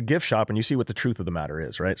go to the gift shop and you see what the truth of the matter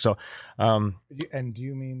is, right? So, and do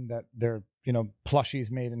you mean that they're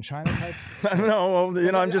plushies made in China type? No,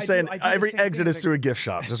 I'm just saying every exit is through a gift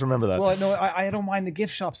shop. Just remember that. Well, no, I don't mind the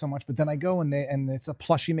gift shop so much, but then I go and it's a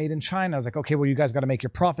plushie made in China. I was like, okay, well, you guys got to make your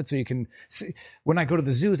profit so you can see. When I go to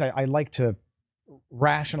the zoos, I like to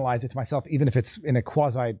rationalize it to myself, even if it's in a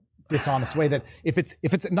quasi dishonest way, that if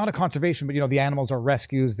it's not a conservation, but the animals are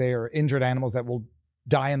rescues, they are injured animals that will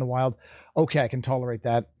die in the wild, okay, I can tolerate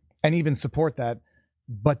that and even support that.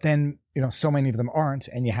 But then so many of them aren't,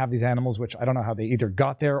 and you have these animals which I don't know how they either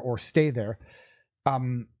got there or stay there.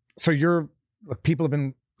 So people have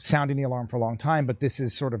been sounding the alarm for a long time, but this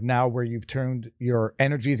is sort of now where you've turned your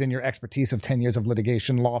energies and your expertise of 10 years of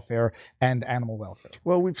litigation, lawfare, and animal welfare.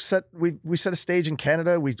 Well, we set a stage in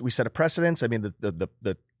Canada. We set a precedence. I mean,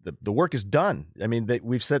 the work is done. I mean,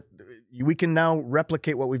 we can now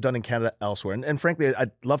replicate what we've done in Canada elsewhere. And frankly, I'd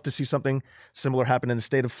love to see something similar happen in the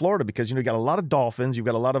state of Florida, because you got a lot of dolphins, you've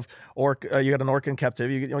got a lot of you got an orca in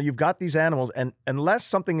captivity. You've got these animals, and unless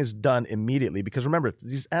something is done immediately, because remember,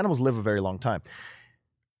 these animals live a very long time.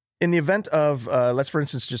 In the event of, let's for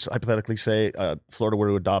instance just hypothetically say Florida were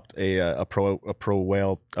to adopt a pro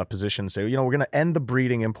whale position, and say, we're going to end the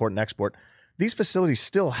breeding, import, and export. These facilities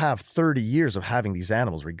still have 30 years of having these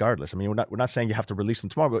animals, regardless. I mean, we're not saying you have to release them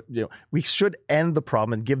tomorrow, but we should end the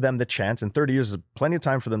problem and give them the chance. And 30 years is plenty of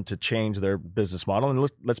time for them to change their business model. And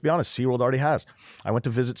let's be honest, SeaWorld already has. I went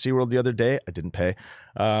to visit SeaWorld the other day. I didn't pay,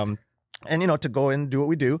 and to go in and do what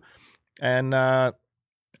we do, and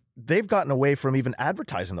they've gotten away from even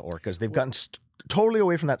advertising the orcas. They've gotten totally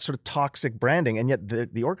away from that sort of toxic branding, and yet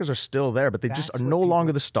the orcas are still there, but they just are no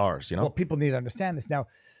longer the stars. Well, people need to understand this now.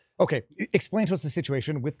 Okay, explain to us the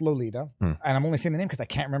situation with Lolita, and I'm only saying the name because I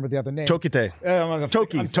can't remember the other name. Tokite.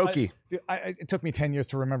 Toki. It took me 10 years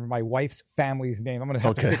to remember my wife's family's name. I'm going to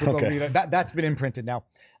have to stick with Lolita. That's been imprinted now.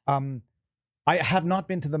 I have not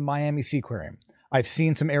been to the Miami Seaquarium. I've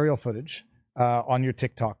seen some aerial footage on your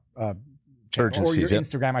TikTok channel, or your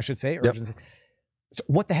Instagram, I should say. Urgency. Yep. So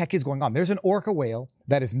what the heck is going on? There's an orca whale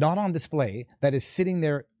that is not on display, that is sitting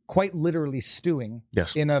there quite literally stewing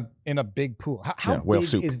in a big pool. How big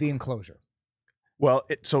is the enclosure? Well,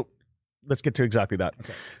 so let's get to exactly that.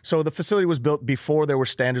 Okay. So the facility was built before there were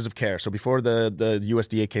standards of care. So before the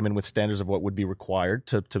USDA came in with standards of what would be required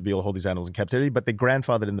to be able to hold these animals in captivity, but they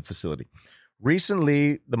grandfathered in the facility.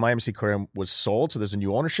 Recently, the Miami Seaquarium was sold, so there's a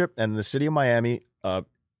new ownership, and the city of Miami,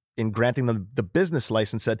 in granting them the business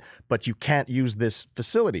license, said, but you can't use this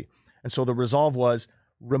facility. And so the resolve was,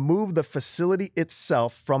 remove the facility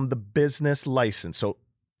itself from the business license. So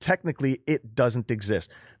technically, it doesn't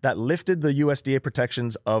exist. That lifted the USDA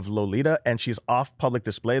protections of Lolita, and she's off public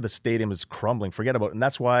display. The stadium is crumbling. Forget about it. And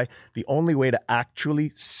that's why the only way to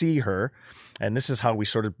actually see her, and this is how we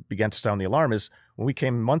sort of began to sound the alarm, is when we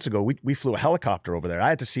came months ago, we flew a helicopter over there. I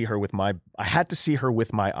had to see her with my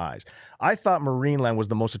eyes. I thought Marineland was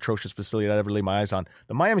the most atrocious facility I'd ever laid my eyes on.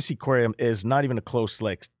 The Miami Seaquarium is not even a close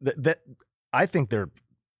lick. I think they're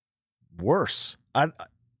worse.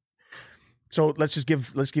 So let's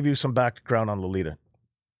give you some background on Lolita.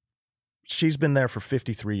 She's been there for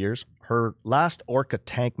 53 years. Her last orca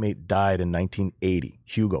tank mate died in 1980.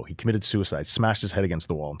 Hugo. He committed suicide, smashed his head against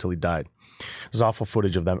the wall until he died. There's awful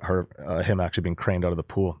footage of him actually being craned out of the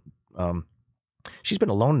pool. She's been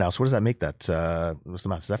alone now. So what does that make that? What's the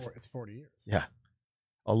math? It's 40 years. Yeah,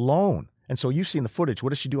 alone. And so you've seen the footage. What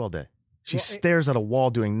does she do all day? She stares at a wall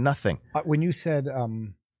doing nothing. When you said,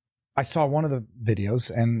 I saw one of the videos,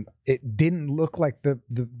 and it didn't look like the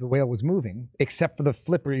whale was moving, except for the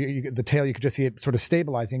flipper, the tail. You could just see it sort of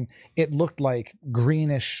stabilizing. It looked like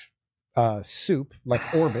greenish soup, like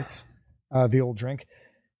Orbitz, the old drink.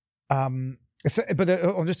 But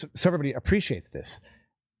just so everybody appreciates this,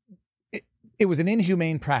 it was an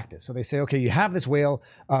inhumane practice. So they say, okay, you have this whale,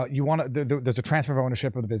 you want to, there's a transfer of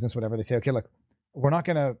ownership of the business, whatever. They say, okay, look, we're not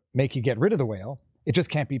going to make you get rid of the whale. It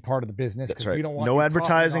just can't be part of the business because we don't want no you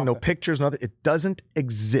advertising, no profiting off pictures, nothing. It doesn't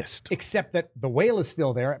exist. except that the whale is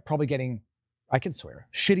still there, probably getting, I can swear,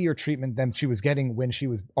 shittier treatment than she was getting when she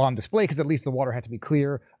was on display, because at least the water had to be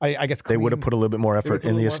clear. I guess They clean. would have put a little bit more They would effort put a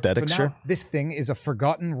in the little more- aesthetics, so now sure. this thing is a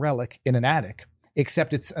forgotten relic in an attic,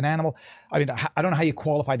 except it's an animal. I mean, I don't know how you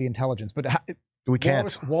qualify the intelligence, but We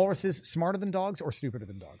can't. Walruses smarter than dogs or stupider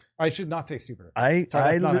than dogs? I should not say stupider. I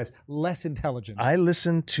Sorry, that's not nice. Less intelligent. I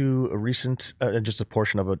listened to a recent, just a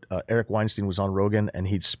portion of it. Eric Weinstein was on Rogan, and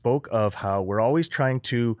he spoke of how we're always trying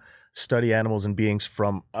to study animals and beings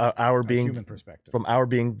from our being human perspective. from our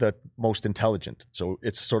being the most intelligent. So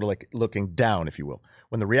it's sort of like looking down, if you will.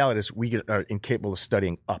 When the reality is we are incapable of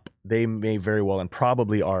studying up. They may very well and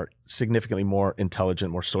probably are significantly more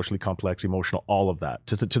intelligent, more socially complex, emotional, all of that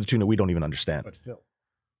to the tune that we don't even understand. But Phil,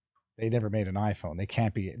 they never made an iPhone. They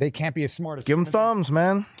can't be as smart as Give them thumbs,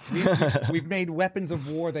 man. We've made weapons of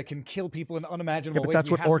war that can kill people in unimaginable Yeah, but ways. that's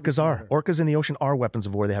We what have to be orcas are. smarter. Orcas in the ocean are weapons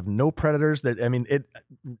of war. They have no predators. That I mean,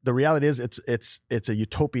 the reality is, it's a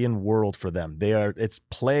utopian world for them. It's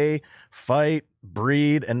play, fight,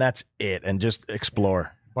 breed, and that's it. And just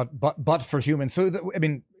explore. But for humans, so I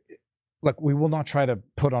mean, look, we will not try to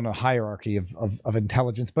put on a hierarchy of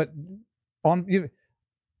intelligence, but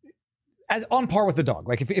as on par with the dog.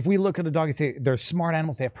 Like if we look at a dog and say they're smart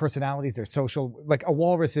animals, they have personalities, they're social. Like a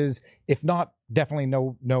walrus is, if not definitely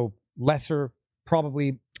no lesser,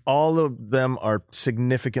 probably. All of them are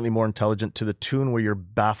significantly more intelligent to the tune where you're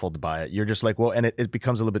baffled by it. You're just like, well, and it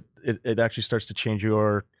becomes a little bit. It actually starts to change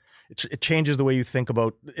your. It changes the way you think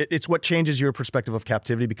about. It's what changes your perspective of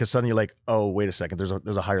captivity, because suddenly you're like, oh, wait a second. There's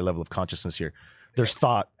a higher level of consciousness here. There's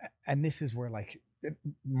thought. And this is where, like,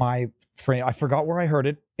 my frame, I forgot where I heard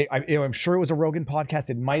it. I'm sure it was a Rogan podcast.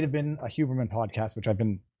 It might have been a Huberman podcast, which I've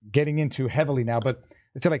been getting into heavily now. But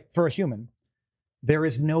it's like, for a human, there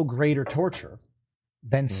is no greater torture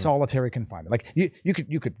than solitary confinement. Like you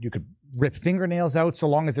could rip fingernails out, so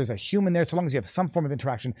long as there's a human there, so long as you have some form of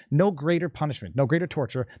interaction. No greater punishment, no greater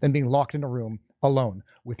torture than being locked in a room alone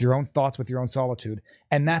with your own thoughts, with your own solitude.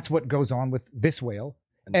 And that's what goes on with this whale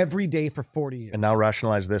every day for 40 years. And now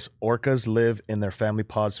rationalize this. Orcas live in their family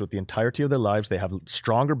pods throughout the entirety of their lives. They have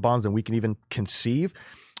stronger bonds than we can even conceive.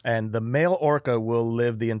 And the male orca will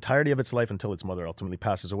live the entirety of its life until its mother ultimately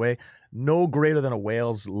passes away, no greater than a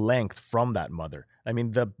whale's length from that mother. I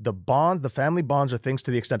mean, the bonds, the family bonds are things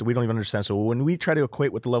to the extent that we don't even understand. So when we try to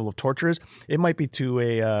equate what the level of torture is, it might be to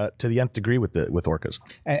the nth degree with orcas.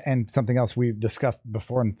 And something else we discussed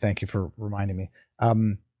before, and thank you for reminding me,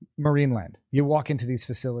 Marineland. You walk into these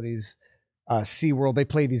facilities, SeaWorld, they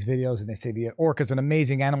play these videos and they say the orca is an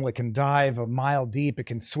amazing animal. It can dive a mile deep. It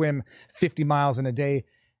can swim 50 miles in a day.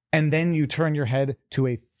 And then you turn your head to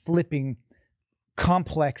a flipping,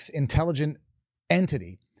 complex, intelligent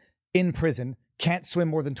entity in prison, can't swim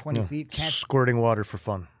more than 20 feet. Can't Squirting water for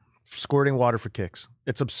fun. Squirting water for kicks.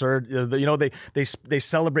 It's absurd. You know, they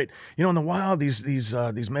celebrate. You know, in the wild, these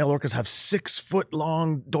male orcas have 6 foot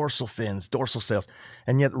long dorsal fins, dorsal sails,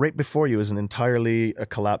 and yet right before you is an entirely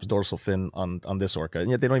collapsed dorsal fin on this orca, and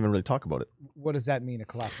yet they don't even really talk about it. What does that mean? A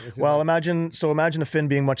collapse? Is it Well, like- imagine a fin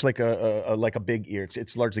being much like a big ear.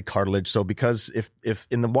 It's largely cartilage. So because if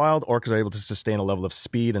in the wild, orcas are able to sustain a level of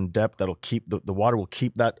speed and depth that'll keep the water will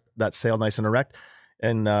keep that sail nice and erect.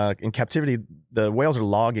 And in captivity, the whales are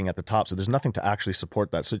logging at the top, so there's nothing to actually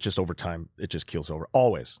support that. So it just over time, it just keels over.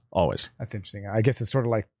 Always. That's interesting. I guess it's sort of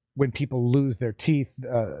like when people lose their teeth,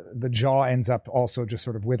 the jaw ends up also just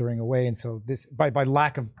sort of withering away. And so this, by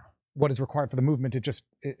lack of what is required for the movement,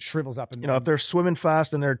 it shrivels up. And You know, if they're swimming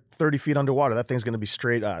fast and they're 30 feet underwater, that thing's going to be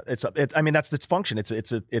straight. I mean, that's its function. It's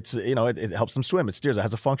you know, it helps them swim. It steers. It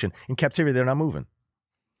has a function. In captivity, they're not moving.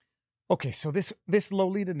 Okay, so this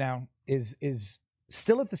Lolita now is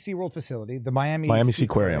still at the SeaWorld facility, the Miami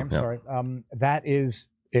Seaquarium, yeah. Sorry, that is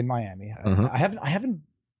in Miami. Mhm.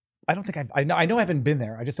 I don't think I know I haven't been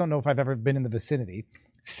there. I just don't know if I've ever been in the vicinity.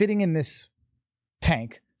 Sitting in this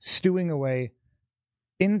tank, stewing away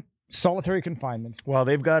in solitary confinement. Well,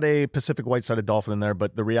 they've got a Pacific white-sided dolphin in there,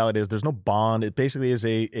 but the reality is there's no bond. It basically is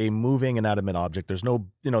a moving inanimate object. There's no,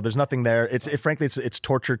 there's nothing there. Frankly, it's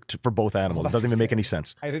torture for both animals. It doesn't even make any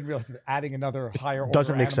sense. I didn't realize that adding another higher order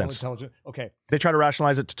doesn't make animal sense. intelligence. Okay. They try to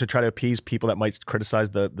rationalize it to try to appease people that might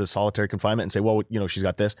criticize the solitary confinement and say, well, she's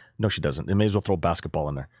got this. No, she doesn't. They may as well throw a basketball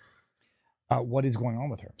in there. What is going on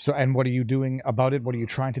with her? So, and what are you doing about it? What are you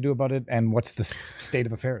trying to do about it? And what's the state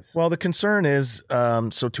of affairs? Well, the concern is, so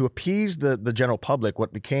to appease the general public,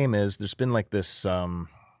 what became is there's been like this,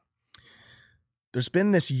 there's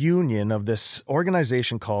been this union of this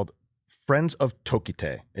organization called Friends of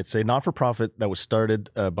Tokite. It's a not-for-profit that was started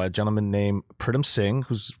by a gentleman named Pritam Singh,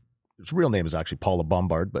 whose real name is actually Paula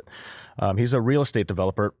Bombard, but he's a real estate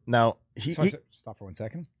developer. Now, stop for 1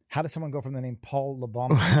 second. How does someone go from the name Paul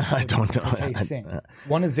Lombard I don't know. to Singh?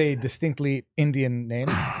 One is a distinctly Indian name.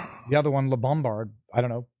 The other one, Lombard, I don't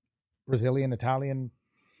know, Brazilian, Italian.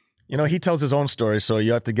 You know, he tells his own story, so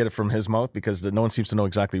you have to get it from his mouth because no one seems to know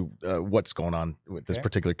exactly what's going on with this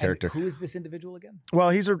particular character. And who is this individual again? Well,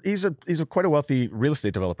 he's a quite a wealthy real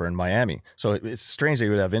estate developer in Miami. So it's strange that he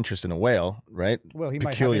would have interest in a whale, right? Well, he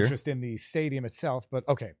might have interest in the stadium itself, but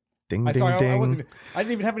okay. Ding, I ding. I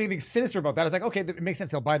didn't even have anything sinister about that. I was like, okay, it makes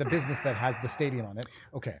sense. They'll buy the business that has the stadium on it.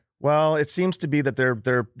 Okay. Well, it seems to be that they're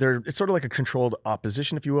it's sort of like a controlled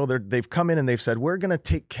opposition, if you will. They've come in and they've said, we're going to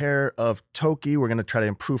take care of Toki. We're going to try to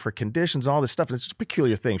improve her conditions and all this stuff. And it's just a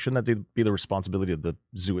peculiar thing. Shouldn't that be the responsibility of the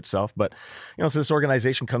zoo itself? But, you know, so this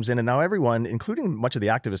organization comes in and now everyone, including much of the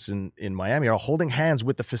activists in Miami, are holding hands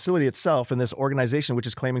with the facility itself and this organization, which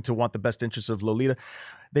is claiming to want the best interests of Lolita.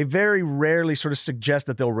 They very rarely sort of suggest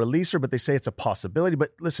that they'll release her, but they say it's a possibility.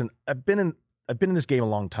 But listen, I've been in this game a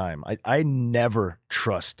long time. I never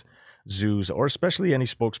trust zoos, or especially any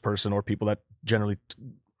spokesperson or people that generally,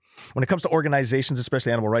 when it comes to organizations,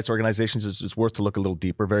 especially animal rights organizations, it's worth to look a little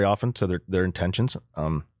deeper very often to their intentions.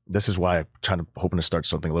 This is why I'm hoping to start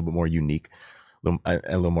something a little bit more unique, a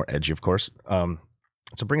little more edgy, of course.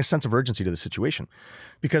 To bring a sense of urgency to the situation,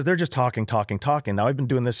 because they're just talking. Now, I've been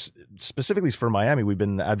doing this specifically for Miami. We've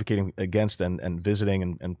been advocating against and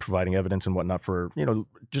visiting and providing evidence and whatnot for, you know,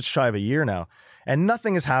 just shy of a year now. And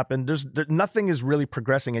nothing has happened. Nothing is really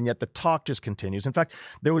progressing, and yet the talk just continues. In fact,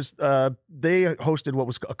 they hosted what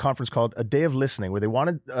was a conference called A Day of Listening, where they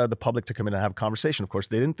wanted the public to come in and have a conversation. Of course,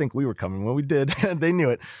 they didn't think we were coming. When we did, they knew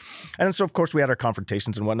it. And so, of course, we had our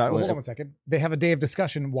confrontations and whatnot. Well, hold on 1 second. They have a day of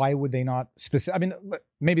discussion. Why would they not I mean,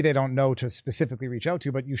 maybe they don't know to specifically reach out to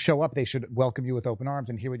you, but you show up, they should welcome you with open arms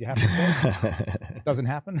and hear what you have to say. It doesn't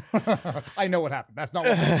happen. I know what happened. That's not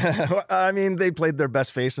what happened. I mean, they played their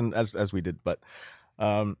best face, and as we did, but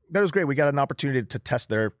that was great. We got an opportunity to test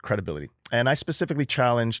their credibility. And I specifically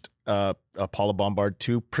challenged Paula Bombard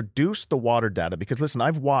to produce the water data because, listen,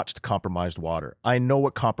 I've watched compromised water. I know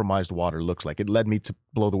what compromised water looks like. It led me to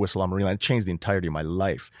blow the whistle on Marineland. It changed the entirety of my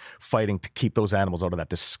life, fighting to keep those animals out of that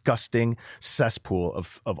disgusting cesspool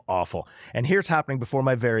of awful. And here's happening before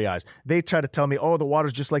my very eyes. They try to tell me, oh, the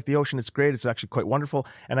water's just like the ocean. It's great. It's actually quite wonderful.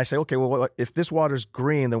 And I say, okay, well, if this water's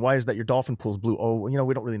green, then why is that your dolphin pool's blue? Oh, you know,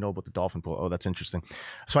 we don't really know about the dolphin pool. Oh, that's interesting.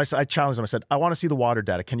 So I challenged them. I said, I want to see the water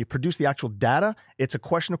data. Can you produce the actual data? It's a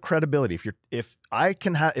question of credibility. If I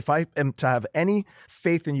am to have any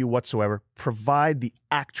faith in you whatsoever, provide the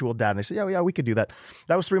actual data. And they said, yeah, we could do that.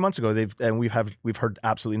 That was 3 months ago. We've heard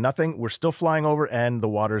absolutely nothing. We're still flying over, and the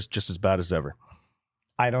water's just as bad as ever.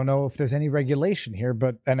 I don't know if there's any regulation here,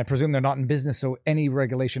 and I presume they're not in business, so any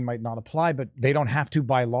regulation might not apply. But they don't have to,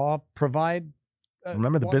 by law, provide.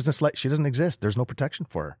 Remember, the business, she doesn't exist. There's no protection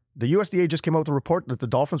for her. The USDA just came out with a report that the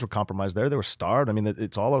dolphins were compromised there. They were starved. I mean,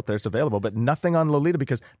 it's all out there. It's available, but nothing on Lolita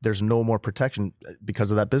because there's no more protection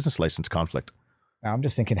because of that business license conflict. Now, I'm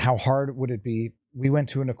just thinking, how hard would it be? We went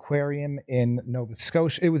to an aquarium in Nova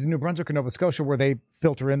Scotia. It was New Brunswick or Nova Scotia where they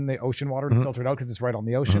filter in the ocean water and filter it out because it's right on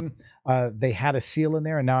the ocean. They had a seal in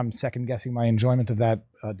there, and now I'm second guessing my enjoyment of that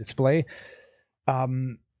display.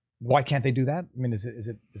 Why can't they do that? I mean, is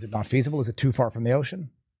it not feasible? Is it too far from the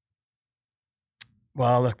ocean?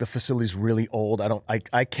 Well, look, the facility's really old.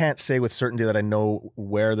 I can't say with certainty that I know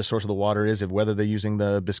where the source of the water is, whether they're using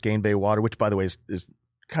the Biscayne Bay water, which, by the way, is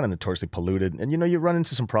kind of notoriously polluted. And, you know, you run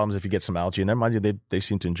into some problems if you get some algae. And then, mind you, they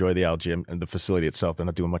seem to enjoy the algae and the facility itself. They're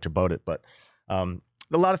not doing much about it. But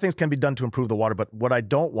a lot of things can be done to improve the water. But what I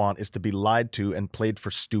don't want is to be lied to and played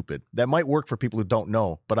for stupid. That might work for people who don't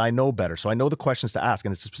know, but I know better. So I know the questions to ask.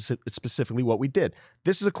 And it's specifically what we did.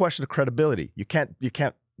 This is a question of credibility.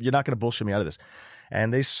 You're not going to bullshit me out of this.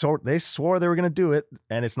 And they swore they were going to do it,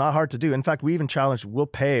 and it's not hard to do. In fact, we even challenged, we'll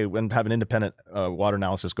pay and have an independent water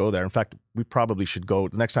analysis go there. In fact, we probably should go,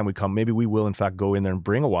 the next time we come, maybe we will, in fact, go in there and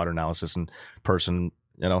bring a water analysis in person,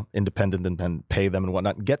 you know, independent and pay them and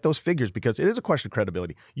whatnot, and get those figures because it is a question of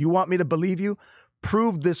credibility. You want me to believe you?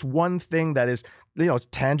 Prove this one thing that is, you know, it's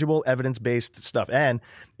tangible, evidence-based stuff. And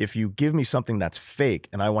if you give me something that's fake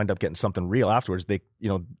and I wind up getting something real afterwards,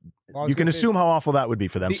 you can assume how awful that would be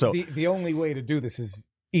for them. The only way to do this is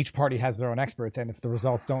each party has their own experts, and if the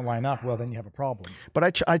results don't line up, well, then you have a problem.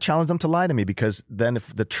 But I challenge them to lie to me because then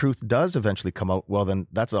if the truth does eventually come out, well, then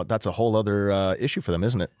that's a whole other issue for them,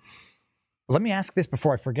 isn't it? Let me ask this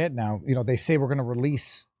before I forget now. You know, they say we're going to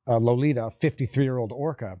release Lolita, a 53-year-old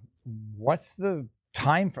orca. what's the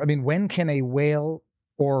time for, I mean, when can a whale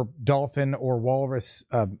or dolphin or walrus,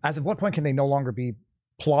 as of what point can they no longer be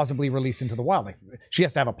plausibly released into the wild? Like, she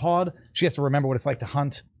has to have a pod. She has to remember what it's like to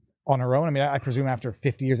hunt on her own. I mean, I presume after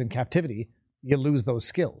 50 years in captivity, you lose those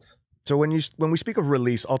skills. So when we speak of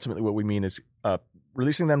release, ultimately what we mean is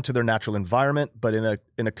releasing them to their natural environment, but in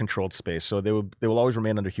a controlled space. So they will always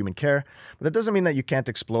remain under human care. But that doesn't mean that you can't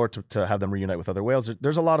explore to have them reunite with other whales.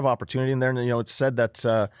 There's a lot of opportunity in there. And, it's said that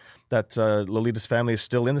Lolita's family is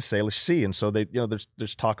still in the Salish Sea, and so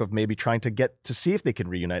there's talk of maybe trying to get to see if they can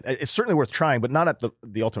reunite. It's certainly worth trying, but not at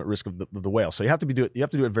the ultimate risk of the whale. So you have to do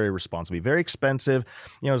it very responsibly, very expensive.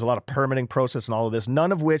 There's a lot of permitting process and all of this,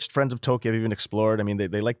 none of which Friends of Tokyo have even explored. I mean,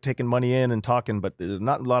 they like taking money in and talking, but there's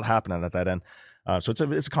not a lot happening at that end. So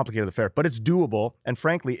it's a complicated affair, but it's doable. And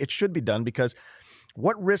frankly, it should be done, because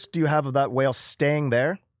what risk do you have of that whale staying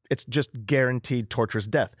there? It's just guaranteed torturous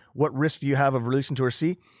death. What risk do you have of releasing to her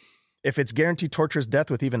sea? If it's guaranteed torturous death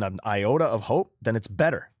with even an iota of hope, then it's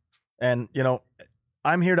better. And,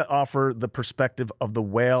 I'm here to offer the perspective of the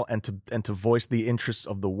whale and to voice the interests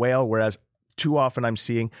of the whale, whereas too often I'm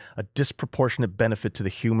seeing a disproportionate benefit to the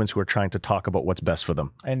humans who are trying to talk about what's best for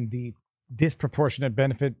them. And the disproportionate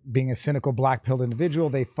benefit being a cynical black-pilled individual,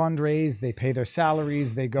 they fundraise, they pay their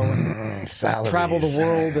salaries, they go and travel the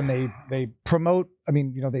world, and they promote. I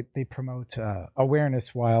mean, they promote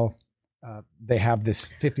awareness while they have this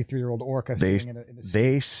 53-year-old orca sitting in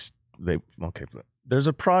a okay. There's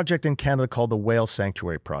a project in Canada called the Whale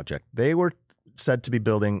Sanctuary Project. They were said to be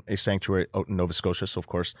building a sanctuary out in Nova Scotia. So of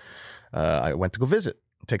course, I went to go visit.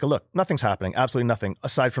 Take a look. Nothing's happening. Absolutely nothing,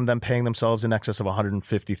 aside from them paying themselves in excess of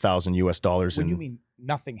 $150,000 US. What do you mean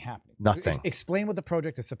nothing happening? Nothing. Explain what the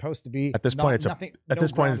project is supposed to be. At this point, it's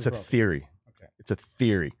a broken. theory. Okay. It's a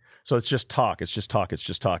theory. So it's just talk. It's just talk. It's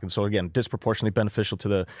just talk. And so again, disproportionately beneficial to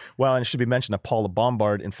the, well, and it should be mentioned that Paula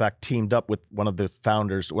Bombard, in fact, teamed up with one of the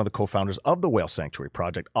co-founders of the Whale Sanctuary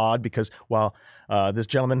Project. Odd, because while this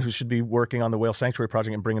gentleman who should be working on the Whale Sanctuary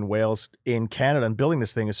Project and bringing whales in Canada and building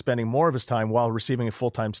this thing is spending more of his time while receiving a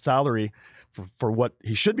full-time salary for what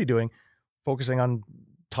he should be doing, focusing on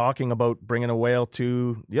talking about bringing a whale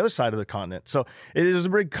to the other side of the continent. So it is a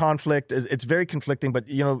big conflict. It's very conflicting, but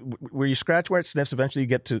where you scratch where it sniffs, eventually you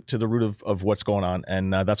get to the root of what's going on.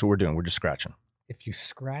 And that's what we're doing. We're just scratching. If you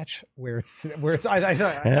scratch where it's, listen,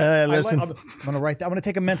 I'm going to write that. I'm going to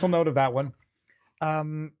take a mental note of that one.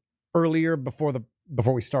 Earlier before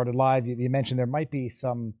we started live, you mentioned there might be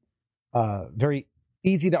some very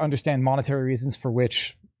easy to understand monetary reasons for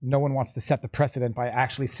which no one wants to set the precedent by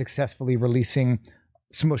actually successfully releasing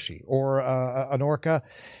Smushy or an orca.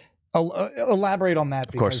 Elaborate on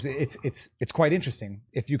that, because it's quite interesting.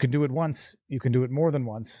 If you can do it once, you can do it more than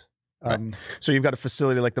once. Right. So you've got a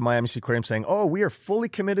facility like the Miami Sea Aquarium saying, "Oh, we are fully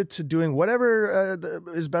committed to doing whatever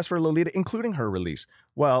is best for Lolita, including her release."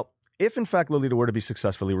 Well, if in fact Lolita were to be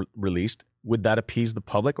successfully released, would that appease the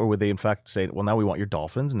public, or would they in fact say, well, now we want your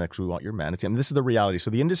dolphins, and next we want your manatee? I mean, this is the reality. So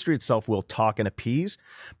the industry itself will talk and appease,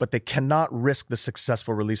 but they cannot risk the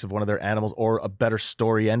successful release of one of their animals or a better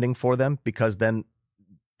story ending for them, because then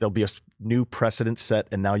there'll be a new precedent set,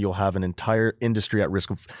 and now you'll have an entire industry at risk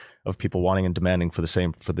of people wanting and demanding for the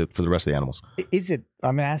same for the rest of the animals. Is it?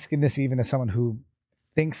 I'm asking this even as someone who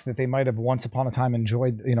thinks that they might have once upon a time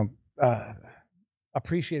enjoyed,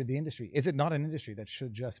 appreciated the industry. Is it not an industry that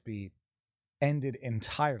should just be ended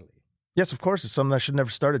entirely? Yes, of course. It's something that should never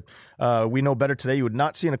started. We know better today. You would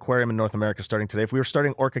not see an aquarium in North America starting today. If we were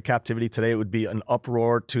starting orca captivity today, it would be an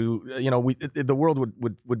uproar to, the world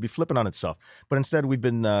would be flipping on itself. But instead, we've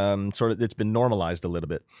been it's been normalized a little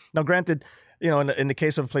bit. Now, granted, in the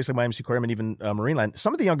case of a place like Miami Sea Aquarium and even Marineland,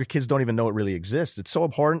 some of the younger kids don't even know it really exists. It's so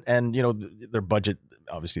abhorrent, and their budget,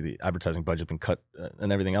 obviously the advertising budget has been cut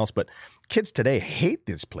and everything else. But kids today hate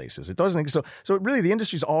these places. It doesn't. So really, the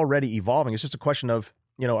industry's already evolving. It's just a question of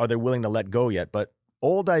are they willing to let go yet? But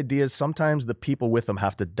old ideas, sometimes the people with them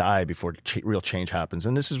have to die before real change happens.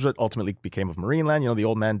 And this is what ultimately became of Marineland. The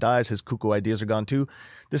old man dies, his cuckoo ideas are gone too.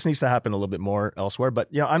 This needs to happen a little bit more elsewhere. But,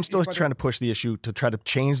 I'm still trying to push the issue to try to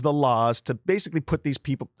change the laws to basically put these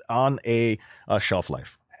people on a shelf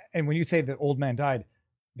life. And when you say the old man died,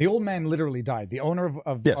 the old man literally died. The owner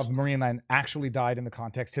of Marineland actually died in the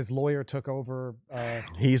context. His lawyer took over.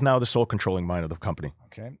 He's now the sole controlling mind of the company.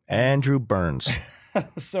 Okay. Andrew Burns.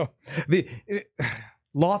 So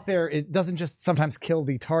lawfare, it doesn't just sometimes kill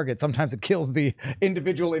the target. Sometimes it kills the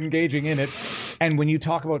individual engaging in it. And when you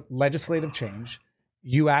talk about legislative change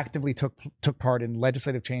You actively took part in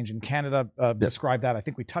legislative change in Canada. Describe that. I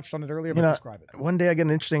think we touched on it earlier, but describe it. One day I get an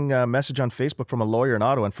interesting message on Facebook from a lawyer in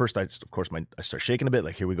Ottawa, and first, I start shaking a bit,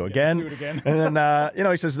 like, here we go again. And then,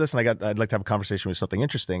 he says, listen, I'd like to have a conversation with something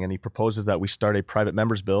interesting, and he proposes that we start a private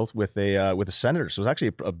members bill with a senator. So it was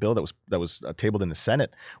actually a bill that was tabled in the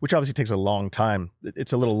Senate, which obviously takes a long time.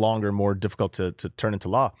 It's a little longer, more difficult to turn into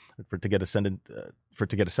law for it to get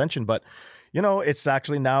ascension, but. It's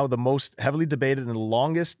actually now the most heavily debated and the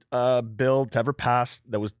longest bill to ever pass.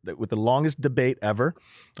 With the longest debate ever,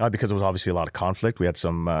 because there was obviously a lot of conflict. We had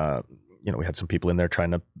some, we had some people in there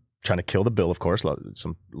trying to kill the bill. Of course,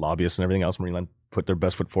 some lobbyists and everything else. Marineland put their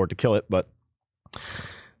best foot forward to kill it, but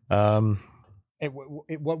what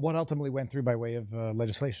ultimately went through by way of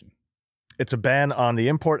legislation? It's a ban on the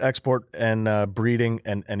import, export, and breeding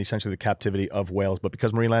and essentially the captivity of whales. But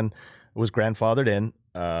because Marineland was grandfathered in,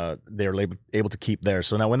 they were able to keep theirs.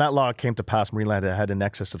 So now when that law came to pass, Marineland had in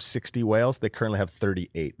excess of 60 whales. They currently have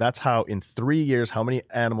 38. That's how in 3 years, how many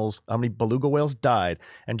beluga whales died.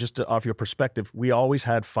 And just to offer you a perspective, we always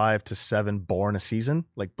had 5 to 7 born a season,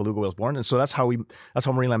 like beluga whales born. And so that's how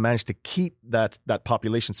Marineland managed to keep that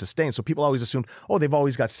population sustained. So people always assumed, they've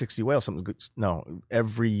always got 60 whales. Something good. No,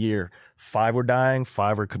 every year, 5 were dying,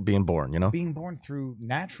 5 were being born, Being born through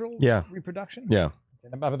natural reproduction? Yeah.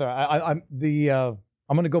 I'm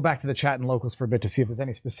going to go back to the chat and locals for a bit to see if there's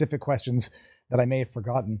any specific questions that I may have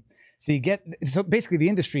forgotten. So basically the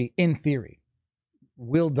industry, in theory,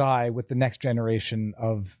 will die with the next generation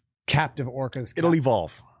of captive orcas. It'll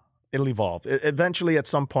evolve. Eventually, at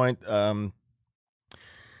some point,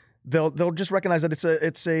 they'll just recognize that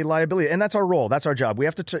it's a liability, and that's our role. That's our job. We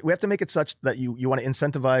have to make it such that you want to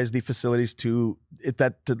incentivize the facilities to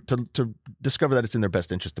discover that it's in their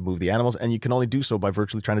best interest to move the animals, and you can only do so by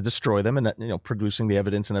virtually trying to destroy them and producing the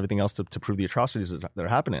evidence and everything else to prove the atrocities that are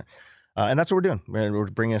happening. And that's what we're doing.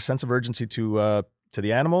 We're bringing a sense of urgency to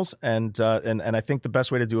the animals, and I think the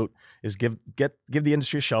best way to do it is give the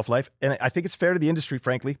industry a shelf life, and I think it's fair to the industry.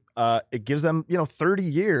 Frankly, it gives them 30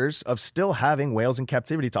 years of still having whales in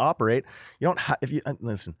captivity to operate.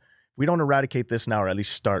 Listen. If we don't eradicate this now, or at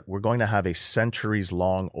least start, we're going to have a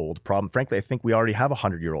centuries-long-old problem. Frankly, I think we already have a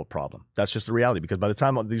 100-year-old problem. That's just the reality, because by the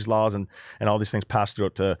time these laws and all these things pass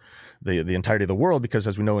throughout to the entirety of the world, because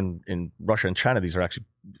as we know in Russia and China, these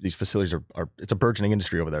facilities are it's a burgeoning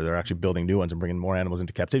industry over there. They're actually building new ones and bringing more animals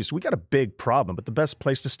into captivity. So we got a big problem, but the best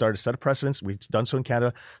place to start is set a precedence. We've done so in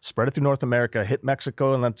Canada, spread it through North America, hit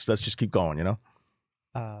Mexico, and let's just keep going,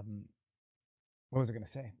 What was I going to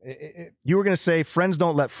say? You were going to say friends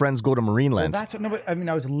don't let friends go to Marineland. Well,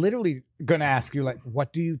 I was literally going to ask you,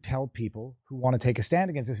 what do you tell people who want to take a stand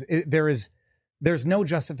against this? There's no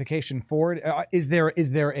justification for it. Is there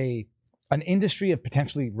an industry of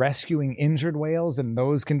potentially rescuing injured whales, and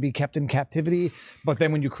those can be kept in captivity? But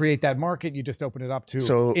then when you create that market, you just open it up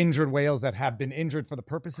to injured whales that have been injured for the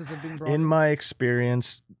purposes of being brought in? My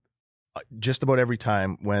experience, just about every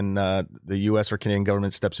time when the U.S. or Canadian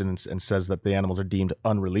government steps in and says that the animals are deemed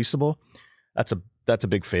unreleasable, that's a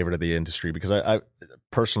big favorite of the industry, because I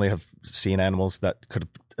personally have seen animals that could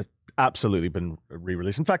have absolutely been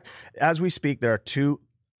re-released. In fact, as we speak, there are 2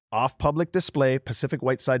 off-public display Pacific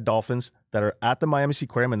white-side dolphins that are at the Miami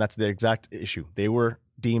Seaquarium, and that's the exact issue. They were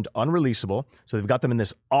deemed unreleasable, so they've got them in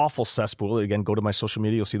this awful cesspool. Again, go to my social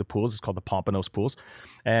media, you'll see the pools. It's called the Pompanos pools,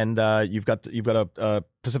 and you've got a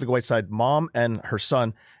Pacific whiteside mom and her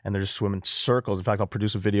son, and they're just swimming circles. In fact, I'll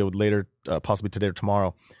produce a video later, possibly today or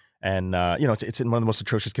tomorrow, and it's in one of the most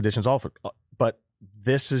atrocious conditions. But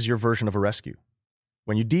this is your version of a rescue.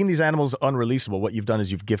 When you deem these animals unreleasable, what you've done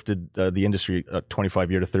is you've gifted the industry 25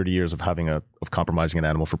 to 30 years of compromising an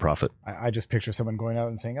animal for profit. I just picture someone going out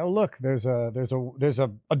and saying, "Oh, look, there's a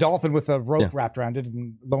dolphin with a rope wrapped around it,"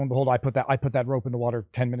 and lo and behold, I put that rope in the water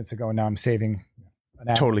 10 minutes ago, and now I'm saving an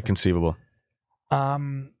animal. Totally conceivable.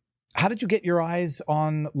 How did you get your eyes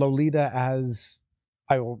on Lolita as,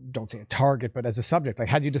 don't say a target, but as a subject?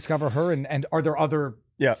 How did you discover her, and are there other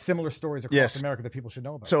similar stories across America that people should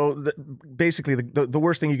know about? So basically, the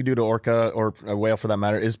worst thing you can do to orca, or a whale for that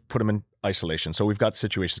matter, is put them in isolation. So we've got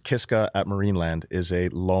situations. Kiska at Marineland is a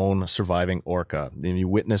lone surviving orca. And you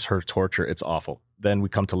witness her torture. It's awful. Then we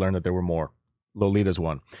come to learn that there were more. Lolita's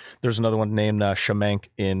one. There's another one named Shamank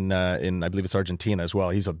in I believe it's Argentina as well.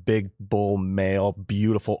 He's a big bull male,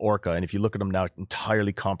 beautiful orca, and if you look at him now,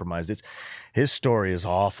 entirely compromised. His story is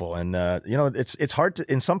awful, and it's hard to,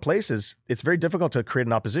 in some places it's very difficult to create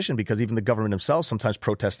an opposition, because even the government themselves, sometimes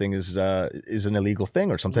protesting is an illegal thing,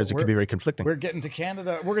 or sometimes it can be very conflicting. We're getting to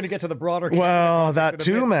Canada. We're going to get to the broader Canada. Well, that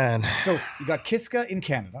too, man. So you got Kiska in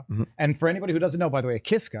Canada, and for anybody who doesn't know, by the way,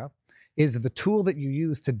 Kiska is the tool that you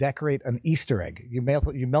use to decorate an Easter egg. You melt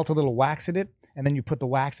a little wax in it, and then you put the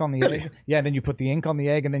wax on the egg. Yeah, and then you put the ink on the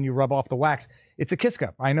egg, and then you rub off the wax. It's a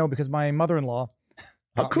Kiska. I know because my mother-in-law.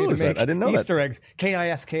 How cool is that? I didn't know Easter that. Easter eggs,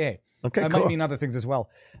 Kiska. Okay, It cool. might mean other things as well.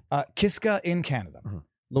 Kiska in Canada,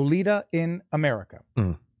 Lolita in America.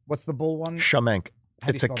 What's the bull one? Shamenk. How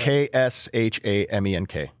do you It's a spell that?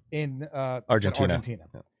 Kshamenk. In Argentina. Argentina.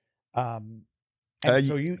 And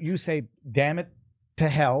so you say, damn it to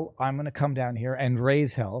hell, I'm going to come down here and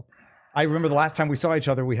raise hell. I remember the last time we saw each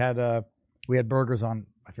other, we had burgers on,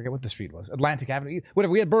 I forget what the street was, Atlantic Avenue,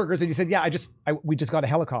 whatever. We had burgers, and you said, yeah, we just got a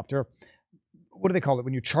helicopter. What do they call it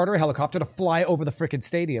when you charter a helicopter to fly over the frickin'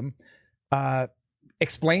 stadium?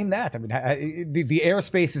 Explain that. I mean, the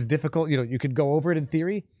airspace is difficult. You know, you could go over it in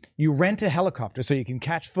theory. You rent a helicopter so you can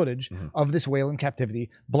catch footage of this whale in captivity,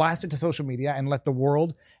 blast it to social media, and let the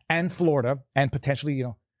world and Florida and potentially, you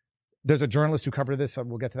know, there's a journalist who covered this. So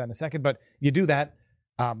we'll get to that in a second. But you do that.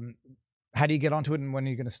 How do you get onto it, and when are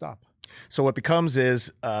you going to stop? So what becomes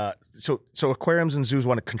is so aquariums and zoos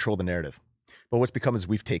want to control the narrative. But what's become is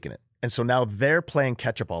we've taken it. And so now they're playing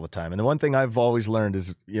catch up all the time. And the one thing I've always learned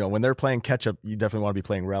is, you know, when they're playing catch up, you definitely want to be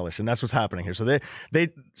playing relish. And that's what's happening here.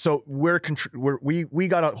 So we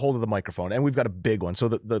got a hold of the microphone, and we've got a big one. So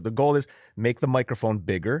the goal is make the microphone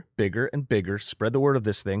bigger, bigger, and bigger, spread the word of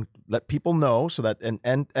this thing, let people know so that,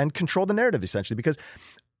 and control the narrative essentially, because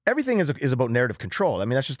everything is about narrative control. I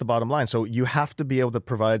mean, that's just the bottom line. So you have to be able to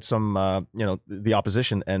provide some, the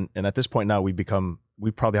opposition. And at this point now, we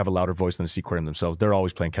probably have a louder voice than the Seaquarium themselves. They're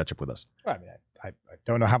always playing catch up with us. Well, I mean, I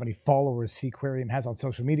don't know how many followers Seaquarium has on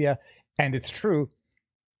social media, and it's true.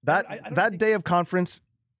 That day of conference,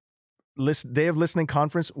 day of listening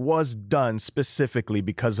conference was done specifically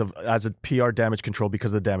as a PR damage control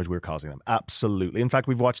because of the damage we were causing them. Absolutely. In fact,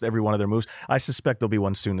 we've watched every one of their moves. I suspect there'll be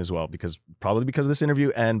one soon as well, probably because of this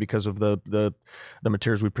interview and because of the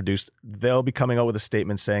materials we produced. They'll be coming out with a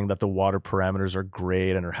statement saying that the water parameters are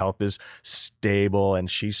great and her health is stable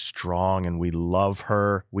and she's strong and we love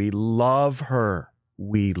her. We love her.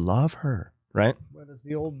 We love her. Right? What is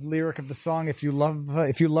the old lyric of the song? If you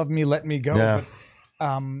love me, let me go. Yeah. But,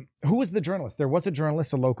 who was the journalist? There was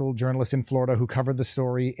a local journalist in Florida who covered the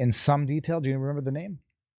story in some detail. Do you remember the name?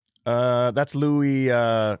 That's Louis.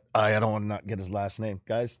 I don't want to not get his last name,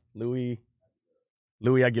 guys. Louis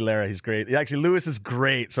Aguilera. He's great. Actually, Louis is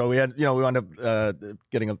great. So we wound up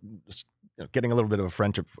getting a little bit of a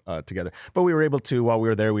friendship together. But we were able to, while we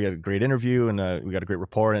were there, we had a great interview and we got a great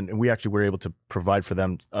rapport. And we actually were able to provide for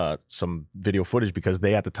them some video footage because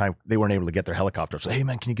at the time, they weren't able to get their helicopter. So, hey,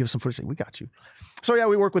 man, can you give us some footage? We got you. So, yeah,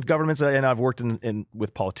 we work with governments and I've worked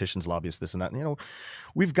with politicians, lobbyists, this and that. And, you know,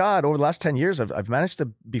 we've got, over the last 10 years, I've managed to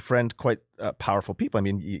befriend quite powerful people. I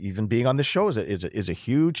mean, even being on this show is a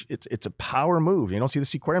huge, it's a power move. You don't see the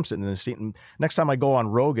Seaquarium sitting in the seat. And next time I go on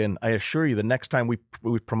Rogan, I assure you the next time we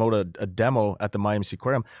promote a demo at the Miami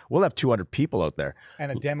Seaquarium, we'll have 200 people out there.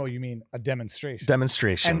 And a demo, you mean a demonstration?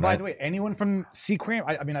 Demonstration. And by right? the way, anyone from Seaquarium,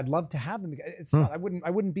 I mean, I'd love to have them. It's not, I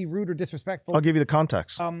wouldn't be rude or disrespectful. I'll give you the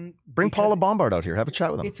contacts. Bring Paula Bombard out here. Have a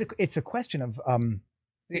chat with him. It's a question of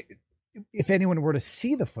if anyone were to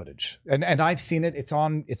see the footage, and I've seen it. It's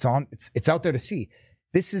out there to see.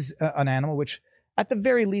 This is an animal which, at the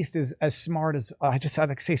very least, is as smart as I like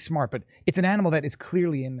to say smart, but it's an animal that is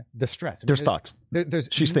clearly in distress. I mean, there's thoughts.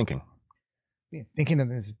 She's thinking of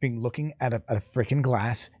this being looking at a freaking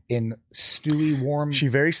glass in stewy, warm. She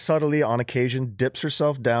very subtly, on occasion, dips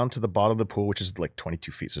herself down to the bottom of the pool, which is like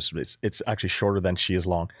 22 feet. So it's actually shorter than she is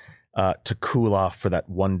long, to cool off for that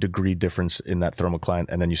 1 degree difference in that thermocline.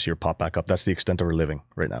 And then you see her pop back up. That's the extent of her living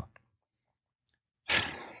right now.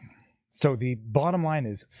 So the bottom line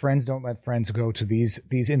is friends don't let friends go to these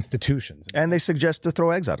institutions. And they suggest to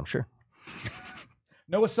throw eggs at them, sure.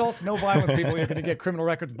 No assault, no violence, people. You're going to get criminal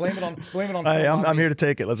records. Blame it on. I'm here to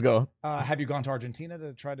take it. Let's go. Have you gone to Argentina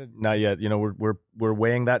to try to? Not yet. You know, we're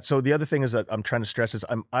weighing that. So the other thing is that I'm trying to stress is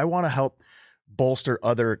I want to help bolster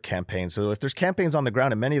other campaigns. So if there's campaigns on the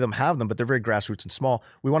ground, and many of them have them, but they're very grassroots and small,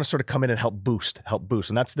 we want to sort of come in and help boost.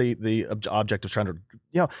 And that's the object of trying to,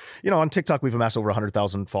 you know, on TikTok, we've amassed over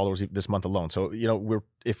 100,000 followers this month alone. So, you know,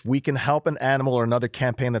 if we can help an animal or another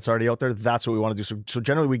campaign that's already out there, that's what we want to do. So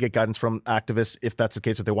generally we get guidance from activists, if that's the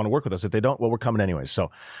case, if they want to work with us. If they don't, well, we're coming anyways.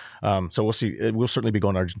 So we'll see. We'll certainly be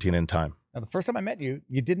going to Argentina in time. Now, the first time I met you,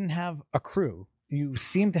 you didn't have a crew. You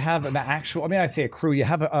seem to have an actual, I mean, I say a crew, you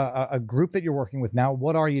have a group that you're working with now.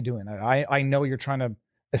 What are you doing? I know you're trying to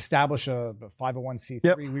establish a 501c3.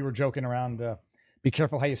 Yep. We were joking around, be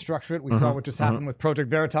careful how you structure it. We saw what just happened with Project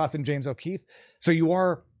Veritas and James O'Keefe. So you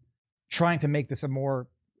are trying to make this a more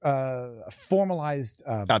formalized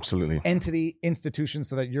Absolutely. entity, institution,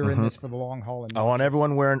 so that you're in this for the long haul. And I want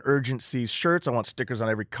everyone wearing urgency shirts. I want stickers on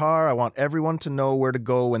every car. I want everyone to know where to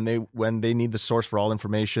go when they need the source for all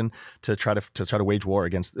information to try to wage war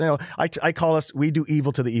against. I call us. We do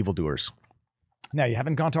evil to the evildoers. Now, you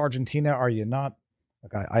haven't gone to Argentina, are you not?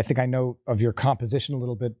 Look, I think I know of your composition a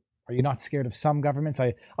little bit. Are you not scared of some governments?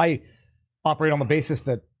 I operate on the basis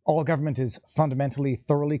that all government is fundamentally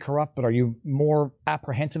thoroughly corrupt, but are you more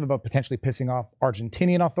apprehensive about potentially pissing off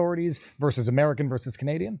Argentinian authorities versus American versus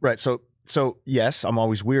Canadian? Right. So yes, I'm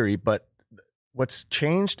always weary, but what's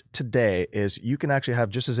changed today is you can actually have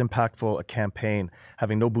just as impactful a campaign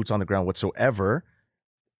having no boots on the ground whatsoever,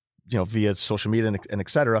 via social media and et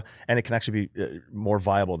cetera, and it can actually be more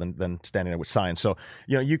viable than standing there with signs. So,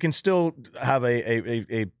 you can still have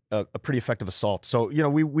a pretty effective assault. So,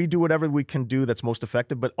 we do whatever we can do that's most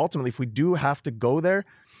effective. But ultimately, if we do have to go there,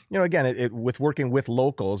 again, with working with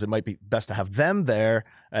locals, it might be best to have them there.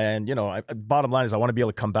 And, bottom line is I want to be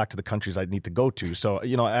able to come back to the countries I need to go to. So,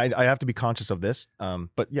 I have to be conscious of this.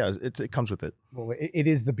 But yeah, it comes with it. Well, it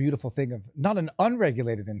is the beautiful thing of not an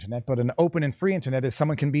unregulated internet, but an open and free internet is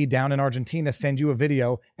someone can be down in Argentina, send you a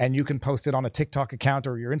video, and you can post it on a TikTok account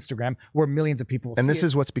or your Instagram where millions of people will see it. And this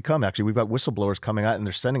is what's become, actually. We've got whistleblowers coming out and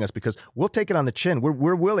they're sending us because we'll take it on the chin.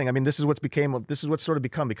 We're willing. I mean, this is what's sort of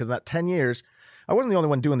become, because in that 10 years, I wasn't the only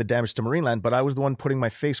one doing the damage to Marineland, but I was the one putting my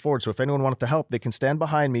face forward. So if anyone wanted to help, they can stand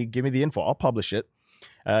behind me, give me the info. I'll publish it.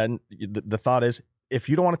 And the thought is, if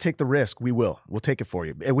you don't want to take the risk, we'll take it for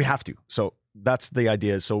you. We have to. So that's the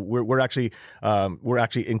idea. So we're actually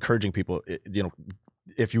encouraging people,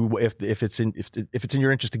 if it's in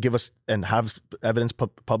your interest to give us and have evidence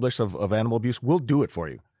published of animal abuse, we'll do it for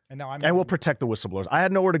you. And we'll protect the whistleblowers. I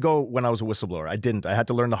had nowhere to go when I was a whistleblower. I didn't. I had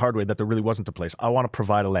to learn the hard way that there really wasn't a place. I want to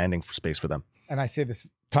provide a landing space for them. And I say this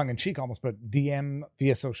tongue-in-cheek almost, but DM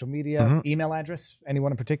via social media, email address,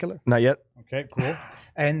 anyone in particular? Not yet. Okay, cool.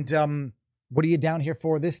 And what are you down here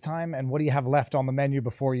for this time? And what do you have left on the menu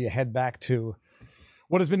before you head back to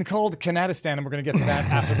what has been called Canadistan? And we're going to get to that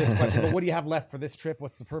after this question. But what do you have left for this trip?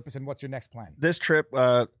 What's the purpose and what's your next plan? This trip,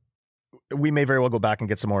 we may very well go back and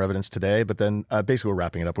get some more evidence today, but then basically we're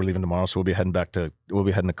wrapping it up. We're leaving tomorrow, so we'll be heading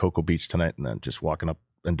to Cocoa Beach tonight, and then just walking up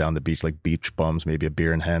and down the beach like beach bums, maybe a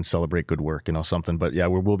beer in hand, celebrate good work, something. But yeah,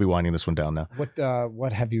 we'll be winding this one down now.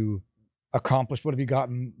 What have you accomplished? What have you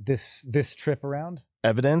gotten this trip around?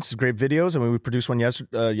 Evidence, great videos. I mean, we produced one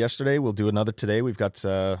yesterday. We'll do another today. We've got.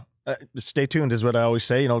 Stay tuned is what I always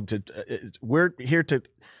say. We're here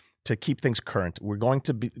to keep things current. We're going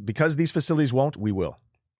to be, because these facilities won't. We will.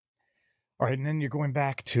 All right, and then you're going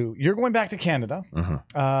back to Canada.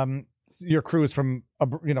 Mm-hmm. Your crew is from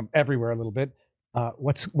everywhere a little bit.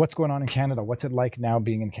 What's going on in Canada? What's it like now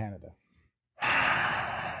being in Canada?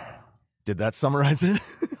 Did that summarize it?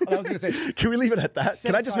 I was going to say, can we leave it at that?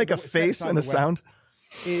 Can I just make a face and a sound?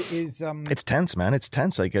 It's tense, man. It's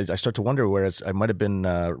tense. Like I start to wonder, whereas I might have been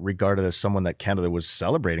regarded as someone that Canada was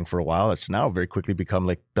celebrating for a while, it's now very quickly become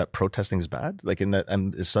like that protesting is bad. Like in that,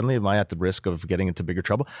 and suddenly am I at the risk of getting into bigger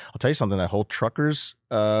trouble? I'll tell you something. That whole truckers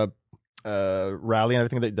rally and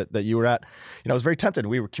everything that you were at, I was very tempted.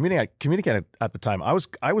 We were communicating at the time. I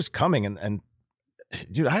was coming and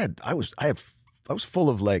dude, I was full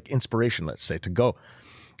of like inspiration, let's say, to go.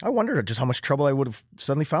 I wondered just how much trouble I would have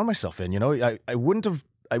suddenly found myself in. I wouldn't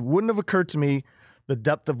have occurred to me the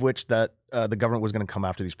depth of which that the government was going to come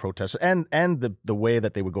after these protests and the way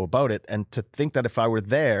that they would go about it. And to think that if I were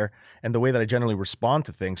there and the way that I generally respond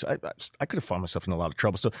to things, I could have found myself in a lot of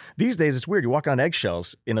trouble. So these days it's weird. You walk on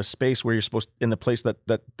eggshells in a space where you're supposed in the place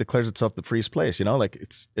that declares itself the freest place. Like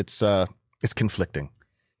it's conflicting.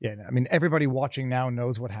 Yeah, I mean, everybody watching now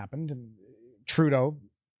knows what happened. And Trudeau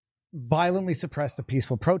violently suppressed a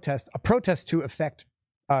peaceful protest, to effect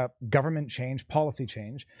government change, policy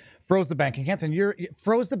change, froze the bank accounts, and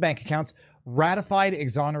froze the bank accounts, ratified,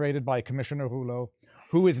 exonerated by Commissioner Rouleau,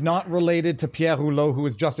 who is not related to Pierre Rouleau, who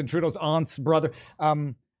is Justin Trudeau's aunt's brother,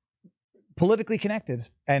 politically connected.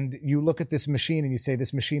 And you look at this machine and you say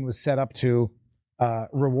this machine was set up to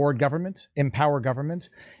reward government, empower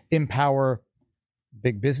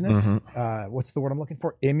big business. Mm-hmm. What's the word I'm looking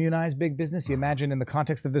for? Immunize big business. You imagine in the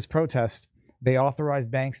context of this protest, they authorized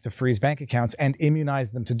banks to freeze bank accounts and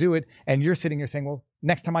immunize them to do it. And you're sitting here saying, well,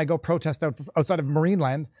 next time I go protest outside of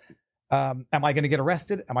Marineland, am I going to get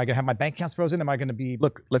arrested? Am I going to have my bank accounts frozen? Am I going to be...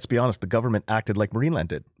 Look, let's be honest. The government acted like Marineland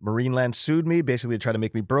did. Marineland sued me. Basically, they tried to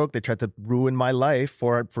make me broke. They tried to ruin my life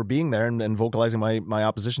for being there and vocalizing my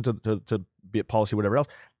opposition to be it policy, whatever else.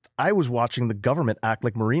 I was watching the government act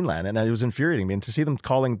like Marineland, and it was infuriating me. And to see them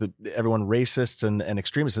calling everyone racists and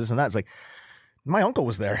extremists, this and that, it's like, My uncle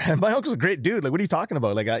was there, and my uncle's a great dude. Like, what are you talking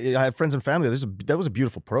about? Like, I have friends and family. That was a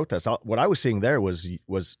beautiful protest. What I was seeing there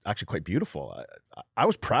was actually quite beautiful. I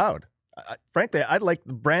was proud. Frankly, I liked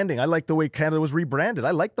the branding. I liked the way Canada was rebranded.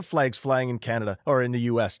 I liked the flags flying in Canada or in the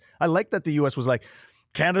U.S. I liked that the U.S. was like,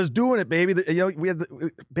 Canada's doing it, baby. We had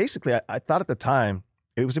basically. I thought at the time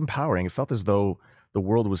it was empowering. It felt as though the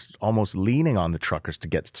world was almost leaning on the truckers to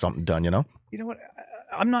get something done. You know. You know what?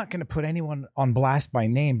 I'm not going to put anyone on blast by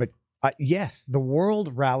name, but yes, the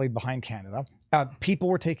world rallied behind Canada. People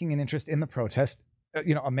were taking an interest in the protest.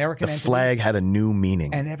 American the flag had a new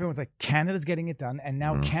meaning, and everyone's like, Canada's getting it done. And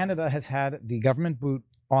now Canada has had the government boot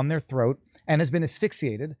on their throat and has been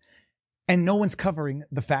asphyxiated. And no one's covering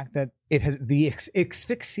the fact that the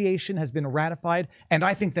asphyxiation has been ratified. And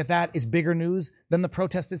I think that is bigger news than the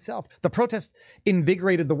protest itself. The protest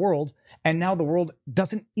invigorated the world. And now the world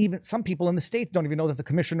some people in the States don't even know that the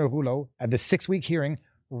Commissioner Rouleau at the 6-week hearing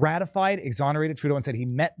ratified, exonerated Trudeau, and said he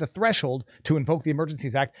met the threshold to invoke the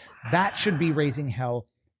Emergencies Act. That should be raising hell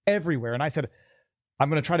everywhere. And I said, I'm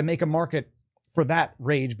going to try to make a market for that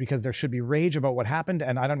rage, because there should be rage about what happened.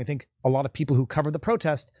 And I don't even think a lot of people who covered the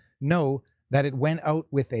protest know that it went out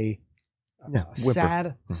with a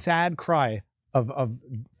sad cry of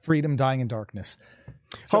freedom dying in darkness.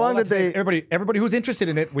 So how long did they? Everybody who's interested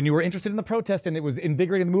in it, when you were interested in the protest and it was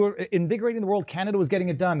invigorating the world, Canada was getting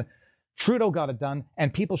it done. Trudeau got it done,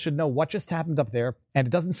 and people should know what just happened up there, and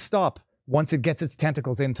it doesn't stop once it gets its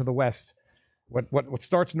tentacles into the West. What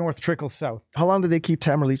starts north trickles south. How long did they keep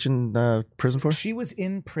Tamara Lich in prison for? She was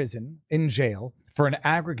in jail, for an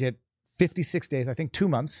aggregate 56 days, I think 2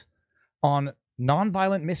 months, on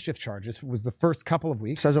nonviolent mischief charges. Was the first couple of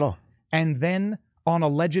weeks. Says it all. And then on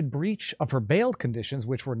alleged breach of her bail conditions,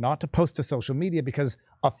 which were not to post to social media, because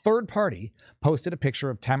a third party posted a picture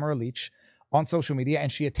of Tamara Lich on social media,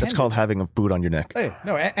 and she attended. That's called having a boot on your neck.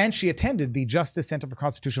 No, and she attended the Justice Center for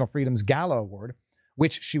Constitutional Freedom's Gala Award,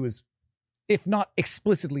 which she was, if not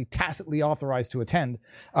explicitly, tacitly authorized to attend,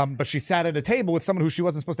 but she sat at a table with someone who she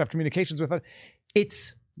wasn't supposed to have communications with.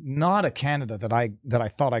 It's not a Canada that I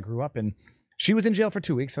thought I grew up in. She was in jail for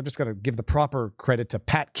 2 weeks. I just got to give the proper credit to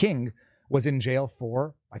Pat King, was in jail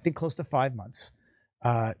for, I think, close to 5 months.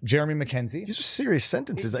 Jeremy McKenzie. These are serious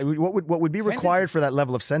sentences. What would be required for that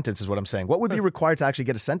level of sentence is what I'm saying. What would be required to actually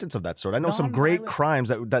get a sentence of that sort? I know some great crimes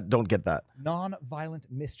that don't get that. Non-violent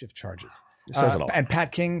mischief charges. It says it all. And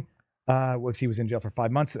Pat King was in jail for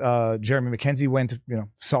 5 months. Jeremy McKenzie went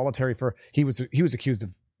solitary for he was accused of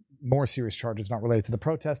more serious charges not related to the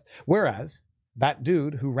protest. Whereas that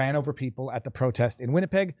dude who ran over people at the protest in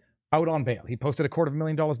Winnipeg, out on bail. He posted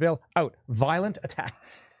 $250,000 bail, out. Violent attack.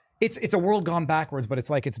 It's a world gone backwards, but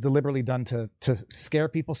it's like it's deliberately done to scare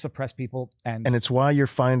people, suppress people. And it's why you're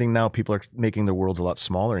finding now people are making their worlds a lot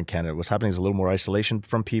smaller in Canada. What's happening is a little more isolation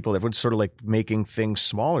from people. Everyone's sort of like making things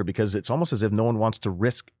smaller because it's almost as if no one wants to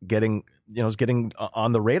risk getting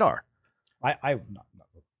on the radar.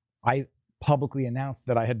 I publicly announced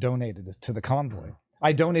that I had donated to the convoy.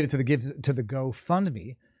 I donated to the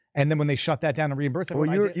GoFundMe. And then when they shut that down and reimbursed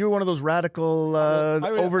everyone, you're one of those radical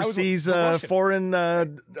overseas foreign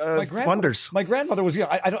funders. My grandmother was,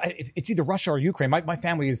 it's either Russia or Ukraine. My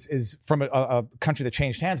family is from a country that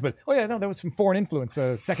changed hands, but there was some foreign influence,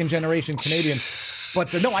 second generation Canadian.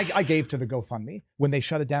 But no, I gave to the GoFundMe. When they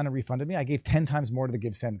shut it down and refunded me, I gave 10 times more to the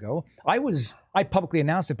Give Send Go. I publicly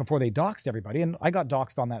announced it before they doxed everybody, and I got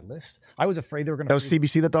doxed on that list. I was afraid they were going to. That was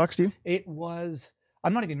CBC that doxed you? It was.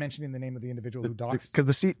 I'm not even mentioning the name of the individual who doxed.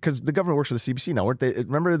 Because the government works for the CBC now, weren't they?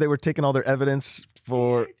 Remember they were taking all their evidence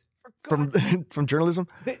from journalism?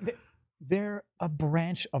 They're a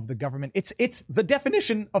branch of the government. It's the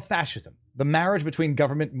definition of fascism. The marriage between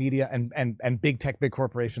government, media, and big tech, big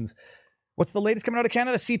corporations. What's the latest coming out of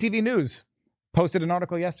Canada? CTV News posted an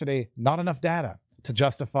article yesterday. Not enough data to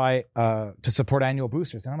justify to support annual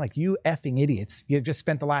boosters. And I'm like, you effing idiots! You just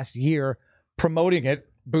spent the last year promoting it,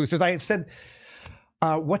 boosters. I said.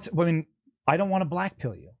 I don't want to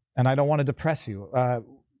blackpill you, and I don't want to depress you.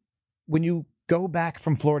 When you go back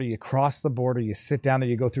from Florida, you cross the border, you sit down there,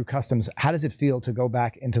 you go through customs. How does it feel to go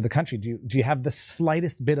back into the country? Do you have the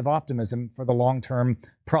slightest bit of optimism for the long-term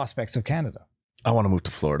prospects of Canada? I want to move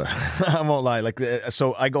to Florida. I won't lie.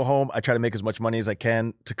 So I go home, I try to make as much money as I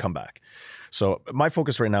can to come back. So my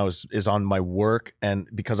focus right now is on my work, and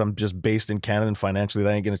because I'm just based in Canada and financially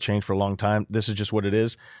that ain't going to change for a long time. This is just what it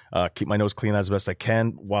is. Keep my nose clean as best I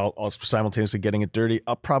can while also simultaneously getting it dirty.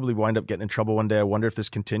 I'll probably wind up getting in trouble one day. I wonder if this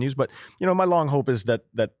continues, but my long hope is that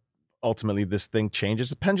ultimately this thing changes.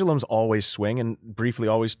 The pendulums always swing, and briefly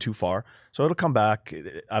always too far. So it'll come back.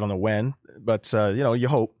 I don't know when, but you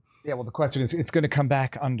hope. Yeah, well, the question is, it's going to come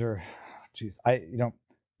back under,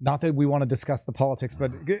 not that we want to discuss the politics,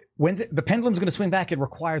 but the pendulum's going to swing back. It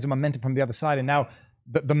requires a momentum from the other side. And now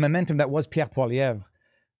the momentum that was Pierre Poilievre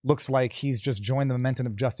looks like he's just joined the momentum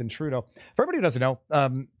of Justin Trudeau. For everybody who doesn't know,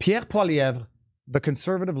 Pierre Poilievre, the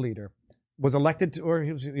conservative leader, was elected to, or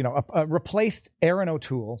he was, replaced Aaron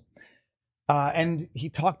O'Toole. And he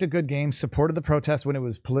talked a good game, supported the protest when it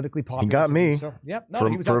was politically popular. He got me. So, yep. No,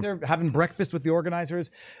 he was out there having breakfast with the organizers.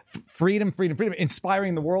 Freedom,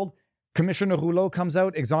 inspiring the world. Commissioner Rouleau comes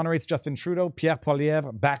out, exonerates Justin Trudeau. Pierre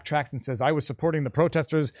Poilievre backtracks and says, I was supporting the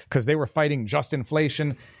protesters because they were fighting just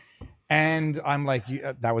inflation. And I'm like,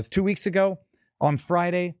 that was 2 weeks ago. On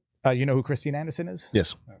Friday, you know who Christine Anderson is?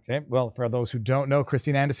 Yes. Okay. Well, for those who don't know,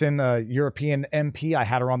 Christine Anderson, European MP, I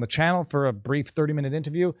had her on the channel for a brief 30-minute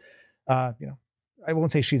interview. I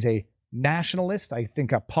won't say she's a nationalist. I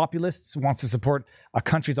think a populist wants to support a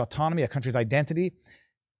country's autonomy, a country's identity.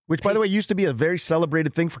 Which, by the way, used to be a very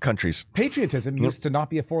celebrated thing for countries. Patriotism used to not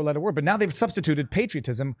be a four-letter word, but now they've substituted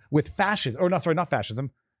patriotism with fascism, or no, sorry, not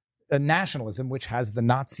fascism, nationalism, which has the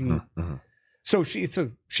Nazi. Mm-hmm. So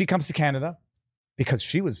she comes to Canada because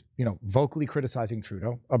she was, vocally criticizing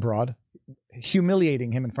Trudeau abroad,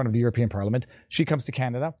 humiliating him in front of the European Parliament. She comes to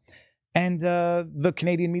Canada. And the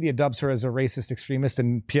Canadian media dubs her as a racist extremist,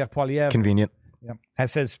 and Pierre Poilievre convenient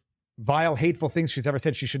says vile, hateful things she's ever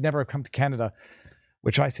said. She should never have come to Canada,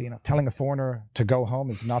 which I see. Telling a foreigner to go home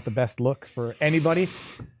is not the best look for anybody.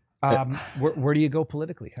 Where do you go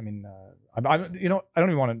politically? I mean, I don't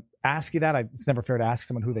even want to ask you that. It's never fair to ask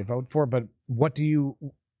someone who they vote for. But what are you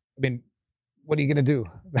going to do?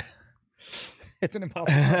 It's an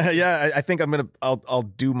impossible. Yeah, I think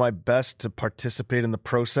I'll do my best to participate in the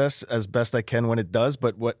process as best I can when it does.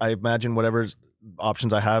 But what I imagine, whatever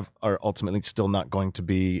options I have are ultimately still not going to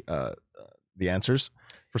be the answers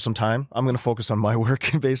for some time. I'm going to focus on my work,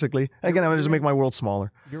 basically. Again, I'm going to just make my world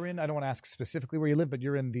smaller. You're in, I don't want to ask specifically where you live, but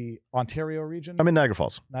you're in the Ontario region? I'm in Niagara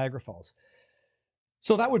Falls. Niagara Falls.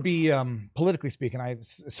 So that would be, politically speaking, I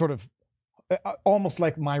sort of, almost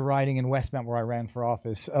like my riding in Westmount where I ran for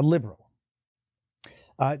office, a liberal.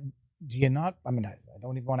 Do you not? I mean, I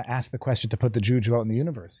don't even want to ask the question to put the juju out in the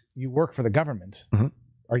universe. You work for the government. Mm-hmm.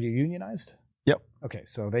 Are you unionized? Yep. Okay,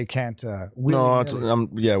 so they can't. No,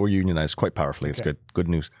 we're unionized quite powerfully. It's good. Good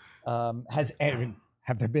news.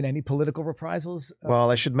 Have there been any political reprisals?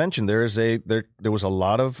 Well, I should mention there was a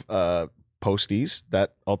lot of posties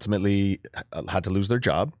that ultimately had to lose their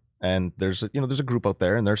job, and there's a group out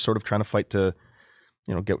there, and they're sort of trying to fight to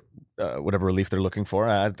get whatever relief they're looking for.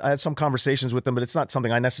 I had some conversations with them, but it's not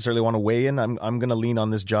something I necessarily want to weigh in. I'm going to lean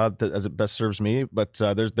on this job as it best serves me, but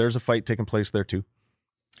there's a fight taking place there too.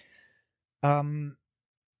 I'm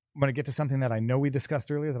going to get to something that I know we discussed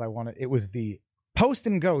earlier it was the post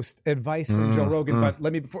and ghost advice from Joe Rogan. But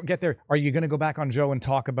let me get there. Are you going to go back on Joe and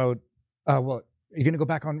talk about, are you going to go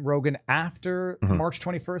back on Rogan after March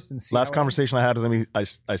 21st and see? Last conversation I had with him,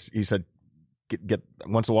 he said, get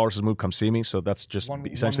once the walruses move, come see me. So that's just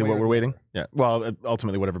essentially what we're waiting. Yeah. Well,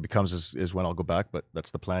 ultimately, whatever becomes is when I'll go back, but that's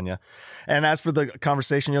the plan. Yeah. And as for the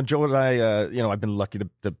conversation, Joe and I, I've been lucky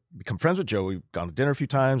to become friends with Joe. We've gone to dinner a few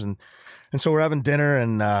times, and so we're having dinner,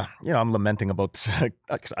 and I'm lamenting about.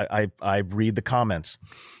 I read the comments,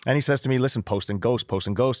 and he says to me, "Listen, post and ghost,"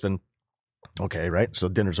 and okay, right. So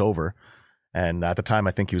dinner's over. And at the time,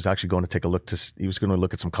 I think he was actually going to take a look he was going to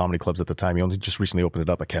look at some comedy clubs at the time. He only just recently opened it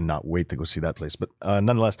up. I cannot wait to go see that place. But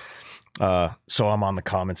nonetheless, so I'm on the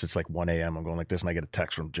comments. It's like 1 a.m. I'm going like this, and I get a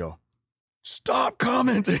text from Joe. Stop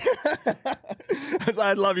commenting.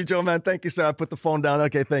 I love you, Joe, man. Thank you, sir. I put the phone down.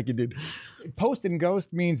 Okay, thank you, dude. Post and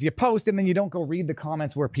ghost means you post and then you don't go read the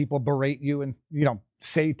comments where people berate you and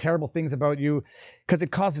say terrible things about you because it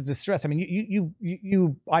causes distress. I mean,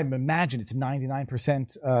 you I imagine it's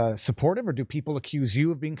 99% supportive, or do people accuse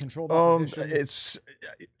you of being controlled opposition? It's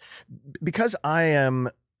because I am.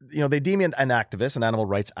 They deem me an activist, an animal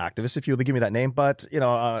rights activist, if you will. They give me that name. But,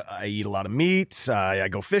 I eat a lot of meat. I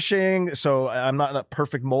go fishing. So I'm not in a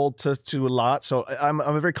perfect mold to a lot. So I'm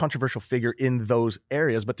a very controversial figure in those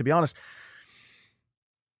areas. But to be honest,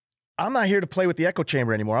 I'm not here to play with the echo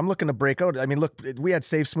chamber anymore. I'm looking to break out. I mean, look, we had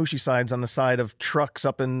Save Smooshy signs on the side of trucks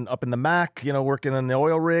up in the Mac, working on the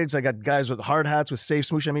oil rigs. I got guys with hard hats with Save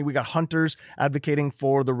Smooshy. I mean, we got hunters advocating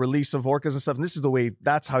for the release of orcas and stuff. And this is the way,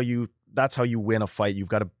 that's how you win a fight. You've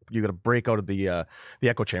got to break out of the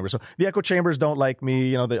echo chamber. So the echo chambers don't like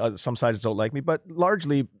me. Some sides don't like me, but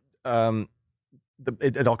largely,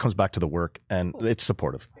 it all comes back to the work, and it's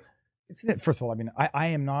supportive. First of all, I mean, I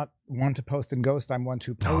am not one to post and ghost. I'm one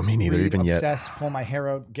to post, me neither, read, even obsess, yet. pull my hair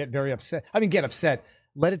out, get very upset. I mean, get upset.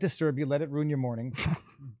 Let it disturb you. Let it ruin your morning.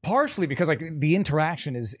 Partially because the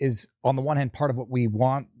interaction is on the one hand part of what we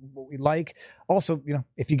want. we like. Also,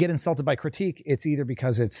 if you get insulted by critique, it's either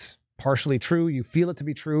because it's partially true, you feel it to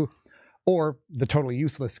be true, or the totally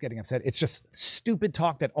useless getting upset. It's just stupid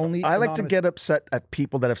talk that only I like to get upset at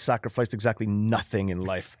people that have sacrificed exactly nothing in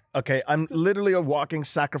life. Okay, I'm literally a walking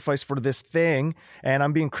sacrifice for this thing, and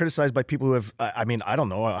I'm being criticized by people who have, I don't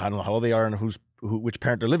know how old they are and which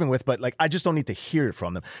parent they're living with, but like, I just don't need to hear it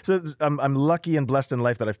from them. So I'm lucky and blessed in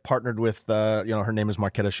life that I've partnered with, her name is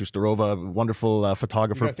Marketa Shusterova, a wonderful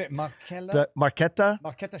photographer. Marketa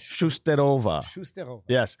Shusterova.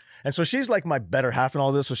 Yes. And so she's like my better half in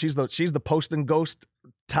all this. So she's the posting ghost,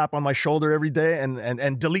 tap on my shoulder every day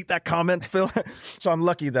and delete that comment, Phil. So I'm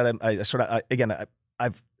lucky that I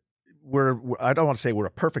don't want to say we're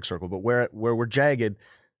a perfect circle, but where we're jagged,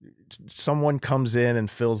 someone comes in and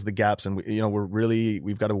fills the gaps, and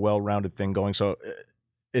we've got a well-rounded thing going. So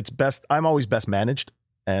it's best. I'm always best managed,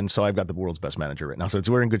 and so I've got the world's best manager right now. So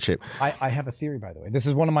we're in good shape. I have a theory, by the way. This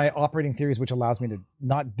is one of my operating theories, which allows me to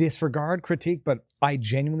not disregard critique, but I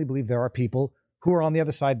genuinely believe there are people who are on the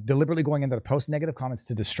other side deliberately going in there to post negative comments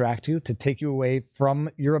to distract you, to take you away from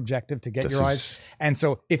your objective, to get your eyes. And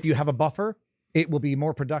so if you have a buffer, it will be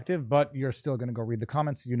more productive, but you're still going to go read the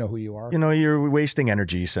comments. You know who you are. You're wasting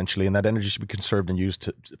energy essentially, and that energy should be conserved and used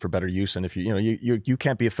for better use. And if you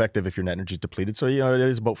can't be effective if your energy is depleted. So it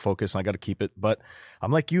is about focus, and I got to keep it. But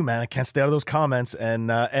I'm like you, man. I can't stay out of those comments, and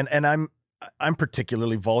I'm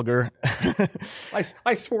particularly vulgar.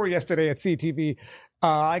 I swore yesterday at CTV.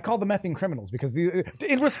 I called them effing criminals because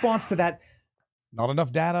in response to that, not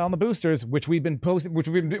enough data on the boosters, which we've been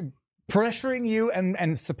pressuring you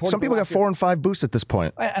and supporting. Some people got 4 and 5 boosts at this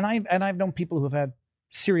point. And I've known people who have had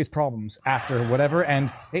serious problems after whatever.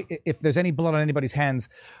 And if there's any blood on anybody's hands,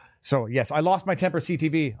 so yes, I lost my temper,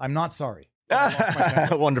 CTV. I'm not sorry.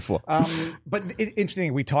 Wonderful. But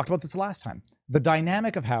interesting, we talked about this last time. The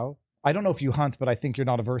dynamic of how, I don't know if you hunt, but I think you're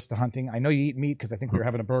not averse to hunting. I know you eat meat because I think we were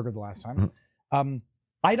having a burger the last time.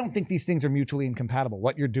 I don't think these things are mutually incompatible.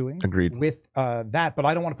 What you're doing Agreed. with that, but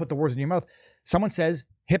I don't want to put the words in your mouth. Someone says,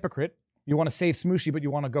 hypocrite. You want to save Smooshy, but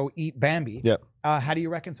you want to go eat Bambi. Yeah. How do you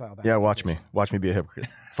reconcile that? Yeah, watch me be a hypocrite.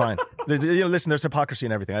 Fine. Listen, there's hypocrisy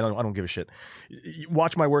in everything. I don't give a shit.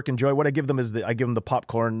 Watch my work, enjoy. What I give them is I give them the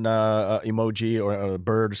popcorn emoji or a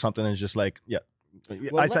bird or something, and it's just like, yeah.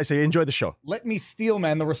 Well, I say enjoy the show. Let me steal,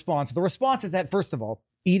 man, the response. The response is that, first of all,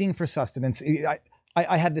 eating for sustenance.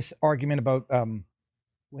 I had this argument about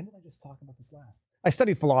when did I just talk about this last? I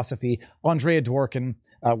studied philosophy. Andrea Dworkin,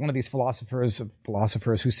 one of these philosophers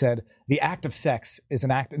who said the act of sex is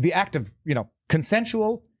the act of,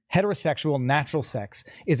 consensual, heterosexual, natural sex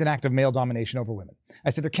is an act of male domination over women.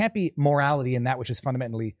 I said there can't be morality in that which is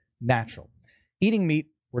fundamentally natural. Eating meat,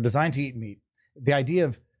 we're designed to eat meat. The idea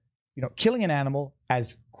of, killing an animal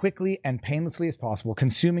as quickly and painlessly as possible,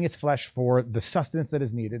 consuming its flesh for the sustenance that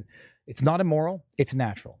is needed, it's not immoral, it's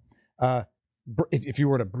natural. If you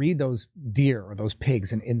were to breed those deer or those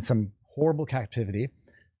pigs in some horrible captivity,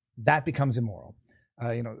 that becomes immoral.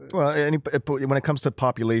 Well, when it comes to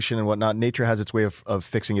population and whatnot, nature has its way of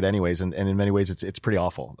fixing it anyways, and in many ways it's pretty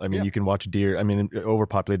awful. I mean, You can watch deer. I mean,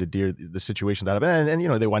 overpopulated deer, the situation that happen,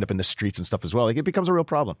 and they wind up in the streets and stuff as well. Like, it becomes a real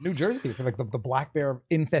problem. New Jersey, like the black bear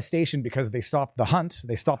infestation, because they stopped the hunt,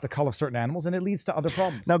 they stopped the cull of certain animals, and it leads to other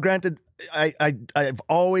problems. Now, granted, I've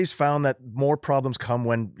always found that more problems come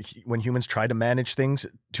when humans try to manage things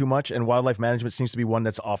too much, and wildlife management seems to be one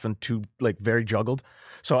that's often too very juggled.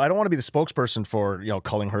 So I don't want to be the spokesperson for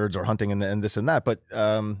culling herds or hunting and this and that, but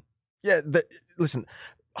listen,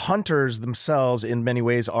 hunters themselves in many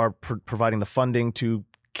ways are providing the funding to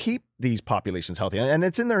keep these populations healthy, and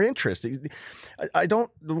it's in their interest. The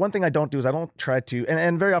one thing I don't do is I don't try to,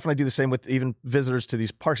 and very often I do the same with even visitors to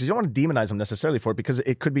these parks. You don't want to demonize them necessarily for it, because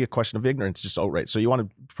it could be a question of ignorance just outright. So you want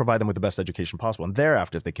to provide them with the best education possible, and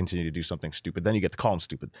thereafter, if they continue to do something stupid, then you get to call them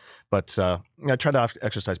stupid. But I try to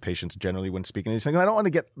exercise patience generally when speaking of these things. And I don't want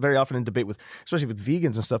to get very often in debate especially with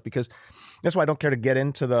vegans and stuff, because that's why I don't care to get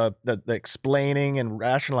into the explaining and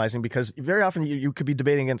rationalizing, because very often you could be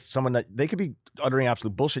debating against someone that they could be uttering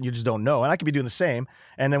absolute bullshit. You just don't know. And I could be doing the same.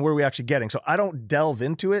 And then where are we actually getting? So I don't delve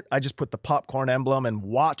into it. I just put the popcorn emblem and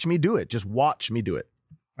watch me do it. Just watch me do it.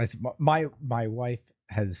 My wife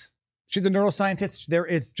she's a neuroscientist. There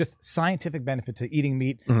is just scientific benefit to eating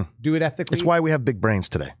meat. Mm-hmm. Do it ethically. It's why we have big brains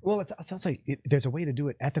today. Well, it's also, there's a way to do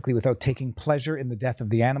it ethically without taking pleasure in the death of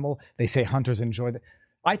the animal. They say hunters enjoy that.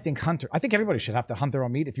 I think everybody should have to hunt their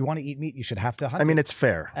own meat. If you want to eat meat, you should have to hunt. I mean, it's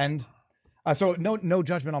fair. And so no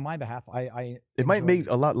judgment on my behalf. It might make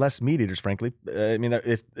a lot less meat eaters, frankly. I mean,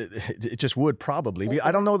 if it just would probably. Okay.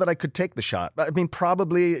 I don't know that I could take the shot. I mean,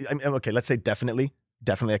 probably. Okay, let's say definitely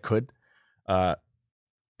I could. But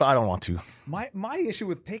but I don't want to. My issue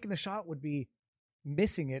with taking the shot would be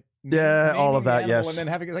missing it. Yeah, all of naming the that, animal, yes. and then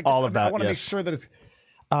having like All of that, I want to make yes. sure that it's.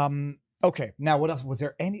 Okay. Now, what else was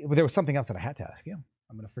there? There was something else that I had to ask you.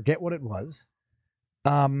 I'm going to forget what it was.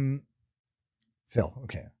 Phil.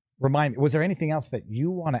 Okay. Remind me. Was there anything else that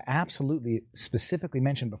you want to absolutely specifically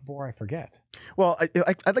mention before I forget? Well,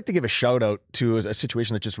 I'd like to give a shout out to a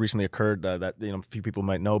situation that just recently occurred that a few people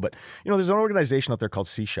might know. But there's an organization out there called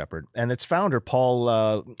Sea Shepherd, and its founder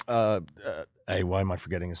Paul. Hey, why am I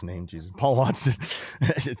forgetting his name? Jesus, Paul Watson.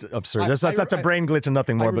 It's absurd. That's a brain glitch and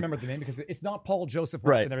nothing more. I remember the name because it's not Paul Joseph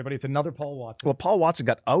Watson. Right. Everybody, it's another Paul Watson. Well, Paul Watson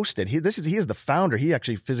got ousted. He is the founder. He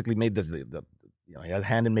actually physically made the he had a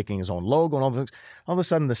hand in making his own logo and all things. All of a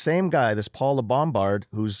sudden, the same guy, this Paul LeBombard,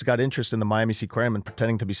 who's got interest in the Miami Sea Aquarium and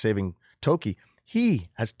pretending to be saving Toki, he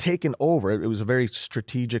has taken over. It was a very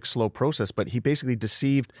strategic, slow process, but he basically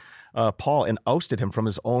deceived Paul and ousted him from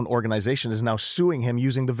his own organization, is now suing him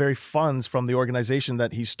using the very funds from the organization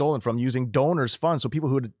that he's stolen from, using donors' funds. So people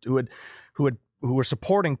who were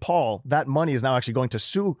supporting Paul, that money is now actually going to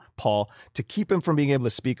sue Paul to keep him from being able to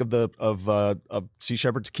speak of Sea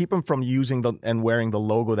Shepherd, to keep him from using and wearing the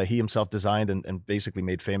logo that he himself designed and basically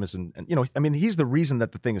made famous. And he's the reason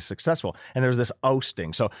that the thing is successful. And there's this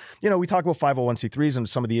ousting. So, we talk about 501c3s and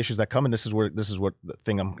some of the issues that come, and this is what the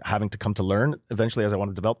thing I'm having to come to learn eventually as I want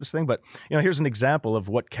to develop this thing. But, here's an example of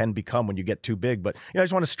what can become when you get too big. But, I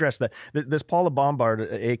just want to stress that this Paula Bombard,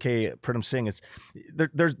 aka Pritam Singh, there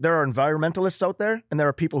are environmentalists out there, and there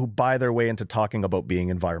are people who buy their way into talking about being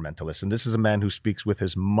environmentalists. And this is a man who speaks with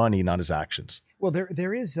his money, not his actions. Well,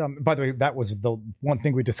 there is, by the way, that was the one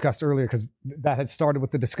thing we discussed earlier, because that had started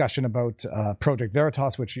with the discussion about Project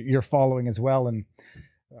Veritas, which you're following as well. And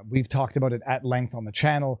we've talked about it at length on the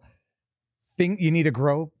channel. You need to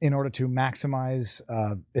grow in order to maximize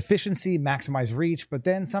efficiency, maximize reach. But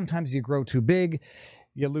then sometimes you grow too big.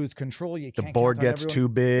 You lose control. The board gets too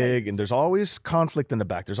big, and there's always conflict in the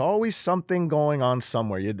back. There's always something going on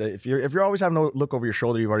somewhere. If you're always having to look over your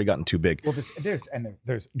shoulder, you've already gotten too big. Well,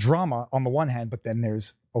 there's drama on the one hand, but then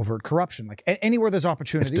there's overt corruption. Like anywhere there's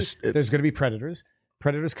opportunity, there's going to be predators.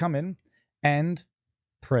 Predators come in and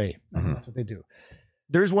prey. Mm-hmm. That's what they do.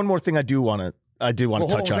 There's one more thing I do want to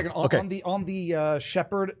touch on. Okay. On the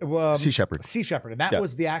shepherd, Sea Shepherd. Sea Shepherd, and that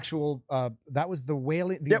was the actual that was the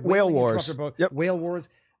whale wars. Whale wars.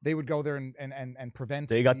 They would go there and prevent.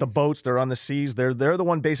 They got the boats. They're on the seas. They're the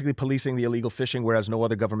one basically policing the illegal fishing, whereas no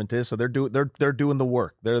other government is. So they're doing the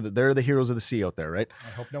work. They're the heroes of the sea out there, right? I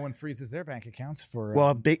hope no one freezes their bank accounts for.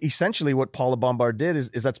 Well, essentially, what Paula Bombard did is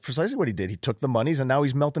that's precisely what he did. He took the monies, and now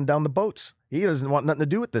he's melting down the boats. He doesn't want nothing to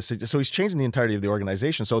do with this. So he's changing the entirety of the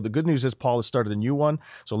organization. So the good news is Paul has started a new one.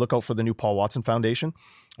 So look out for the new Paul Watson Foundation.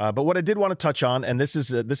 But what I did want to touch on, and this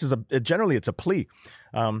is generally it's a plea.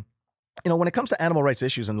 When it comes to animal rights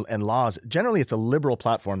issues and laws, generally it's a liberal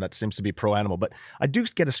platform that seems to be pro-animal. But I do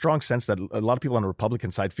get a strong sense that a lot of people on the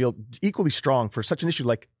Republican side feel equally strong for such an issue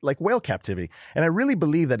like whale captivity. And I really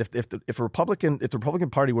believe that if the Republican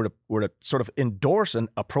Party were to sort of endorse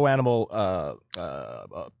a pro-animal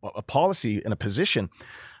a policy and a position,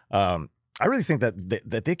 I really think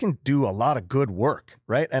that they can do a lot of good work,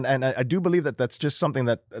 right? And I do believe that that's just something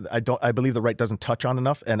that I believe the right doesn't touch on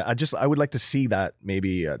enough. And I would like to see that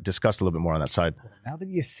maybe discussed a little bit more on that side. Now that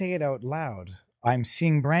you say it out loud, I'm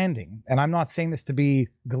seeing branding, and I'm not saying this to be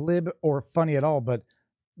glib or funny at all, but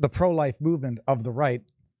the pro-life movement of the right,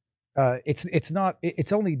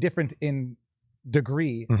 it's only different in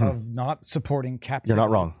degree of not supporting captivity. You're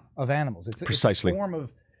not wrong. Of animals. It's precisely a form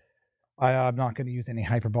of. I'm not going to use any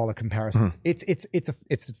hyperbolic comparisons. It's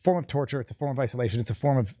a form of torture. It's a form of isolation. It's a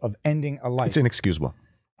form of ending a life. It's inexcusable.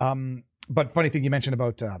 But funny thing you mentioned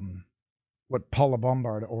about what Paula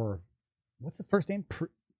Bombard, or what's the first name?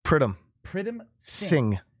 Pritam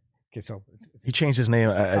Singh. Okay, so he changed his name.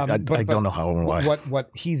 I don't know how or why.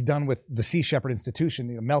 What he's done with the Sea Shepherd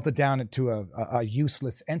Institution, melted down into a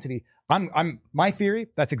useless entity. My theory,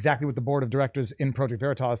 that's exactly what the board of directors in Project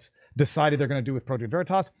Veritas decided they're going to do with Project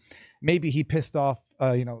Veritas. Maybe he pissed off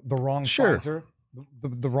the wrong Pfizer,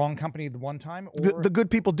 the wrong company the one time. Or... The good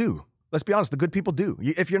people do. Let's be honest, the good people do.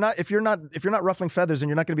 If you're not ruffling feathers, then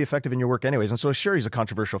you're not going to be effective in your work anyways. And so sure, he's a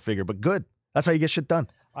controversial figure, but good. That's how you get shit done.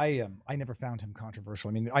 I never found him controversial.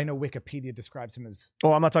 I mean, I know Wikipedia describes him as...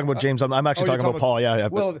 Oh, I'm not talking about James. I'm actually talking about Paul. Yeah.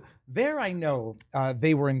 Well, there I know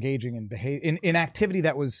they were engaging in activity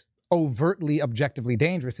that was overtly, objectively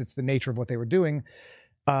dangerous. It's the nature of what they were doing.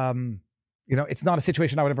 It's not a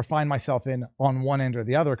situation I would ever find myself in on one end or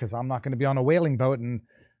the other, because I'm not going to be on a whaling boat, and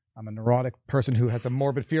I'm a neurotic person who has a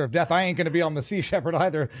morbid fear of death. I ain't going to be on the Sea Shepherd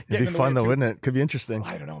either. It'd be fun though, wouldn't it? Could be interesting.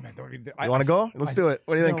 I don't know, man. You want to go? Let's do it.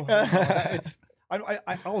 What do you think?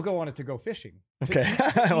 I'll go on it to go fishing. Okay.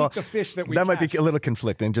 To Well, eat the fish that we that might catch. be a little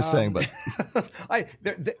conflicting, just saying, but I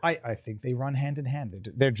think they run hand in hand.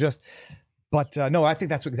 They're just, but no, I think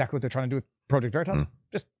that's exactly what they're trying to do with Project Veritas.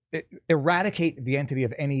 Just eradicate the entity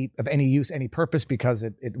of any use, any purpose, because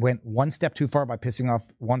it went one step too far by pissing off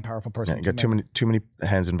one powerful person. you got too many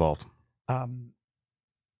hands involved.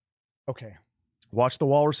 Okay. Watch The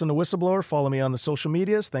Walrus and the Whistleblower. Follow me on the social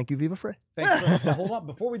medias. Thank you, Viva Frey. Thanks. Now, hold on.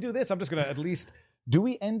 Before we do this, I'm just going to at least, do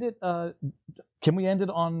we end it? Can we end it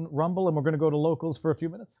on Rumble and we're going to go to locals for a few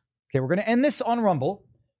minutes? Okay, we're going to end this on Rumble.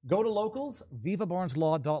 Go to locals,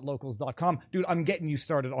 vivabarneslaw.locals.com. Dude, I'm getting you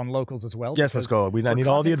started on locals as well. Yes, let's go. I need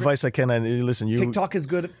all the advice I can. Listen, TikTok is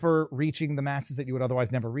good for reaching the masses that you would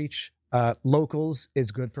otherwise never reach. Locals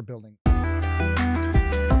is good for building.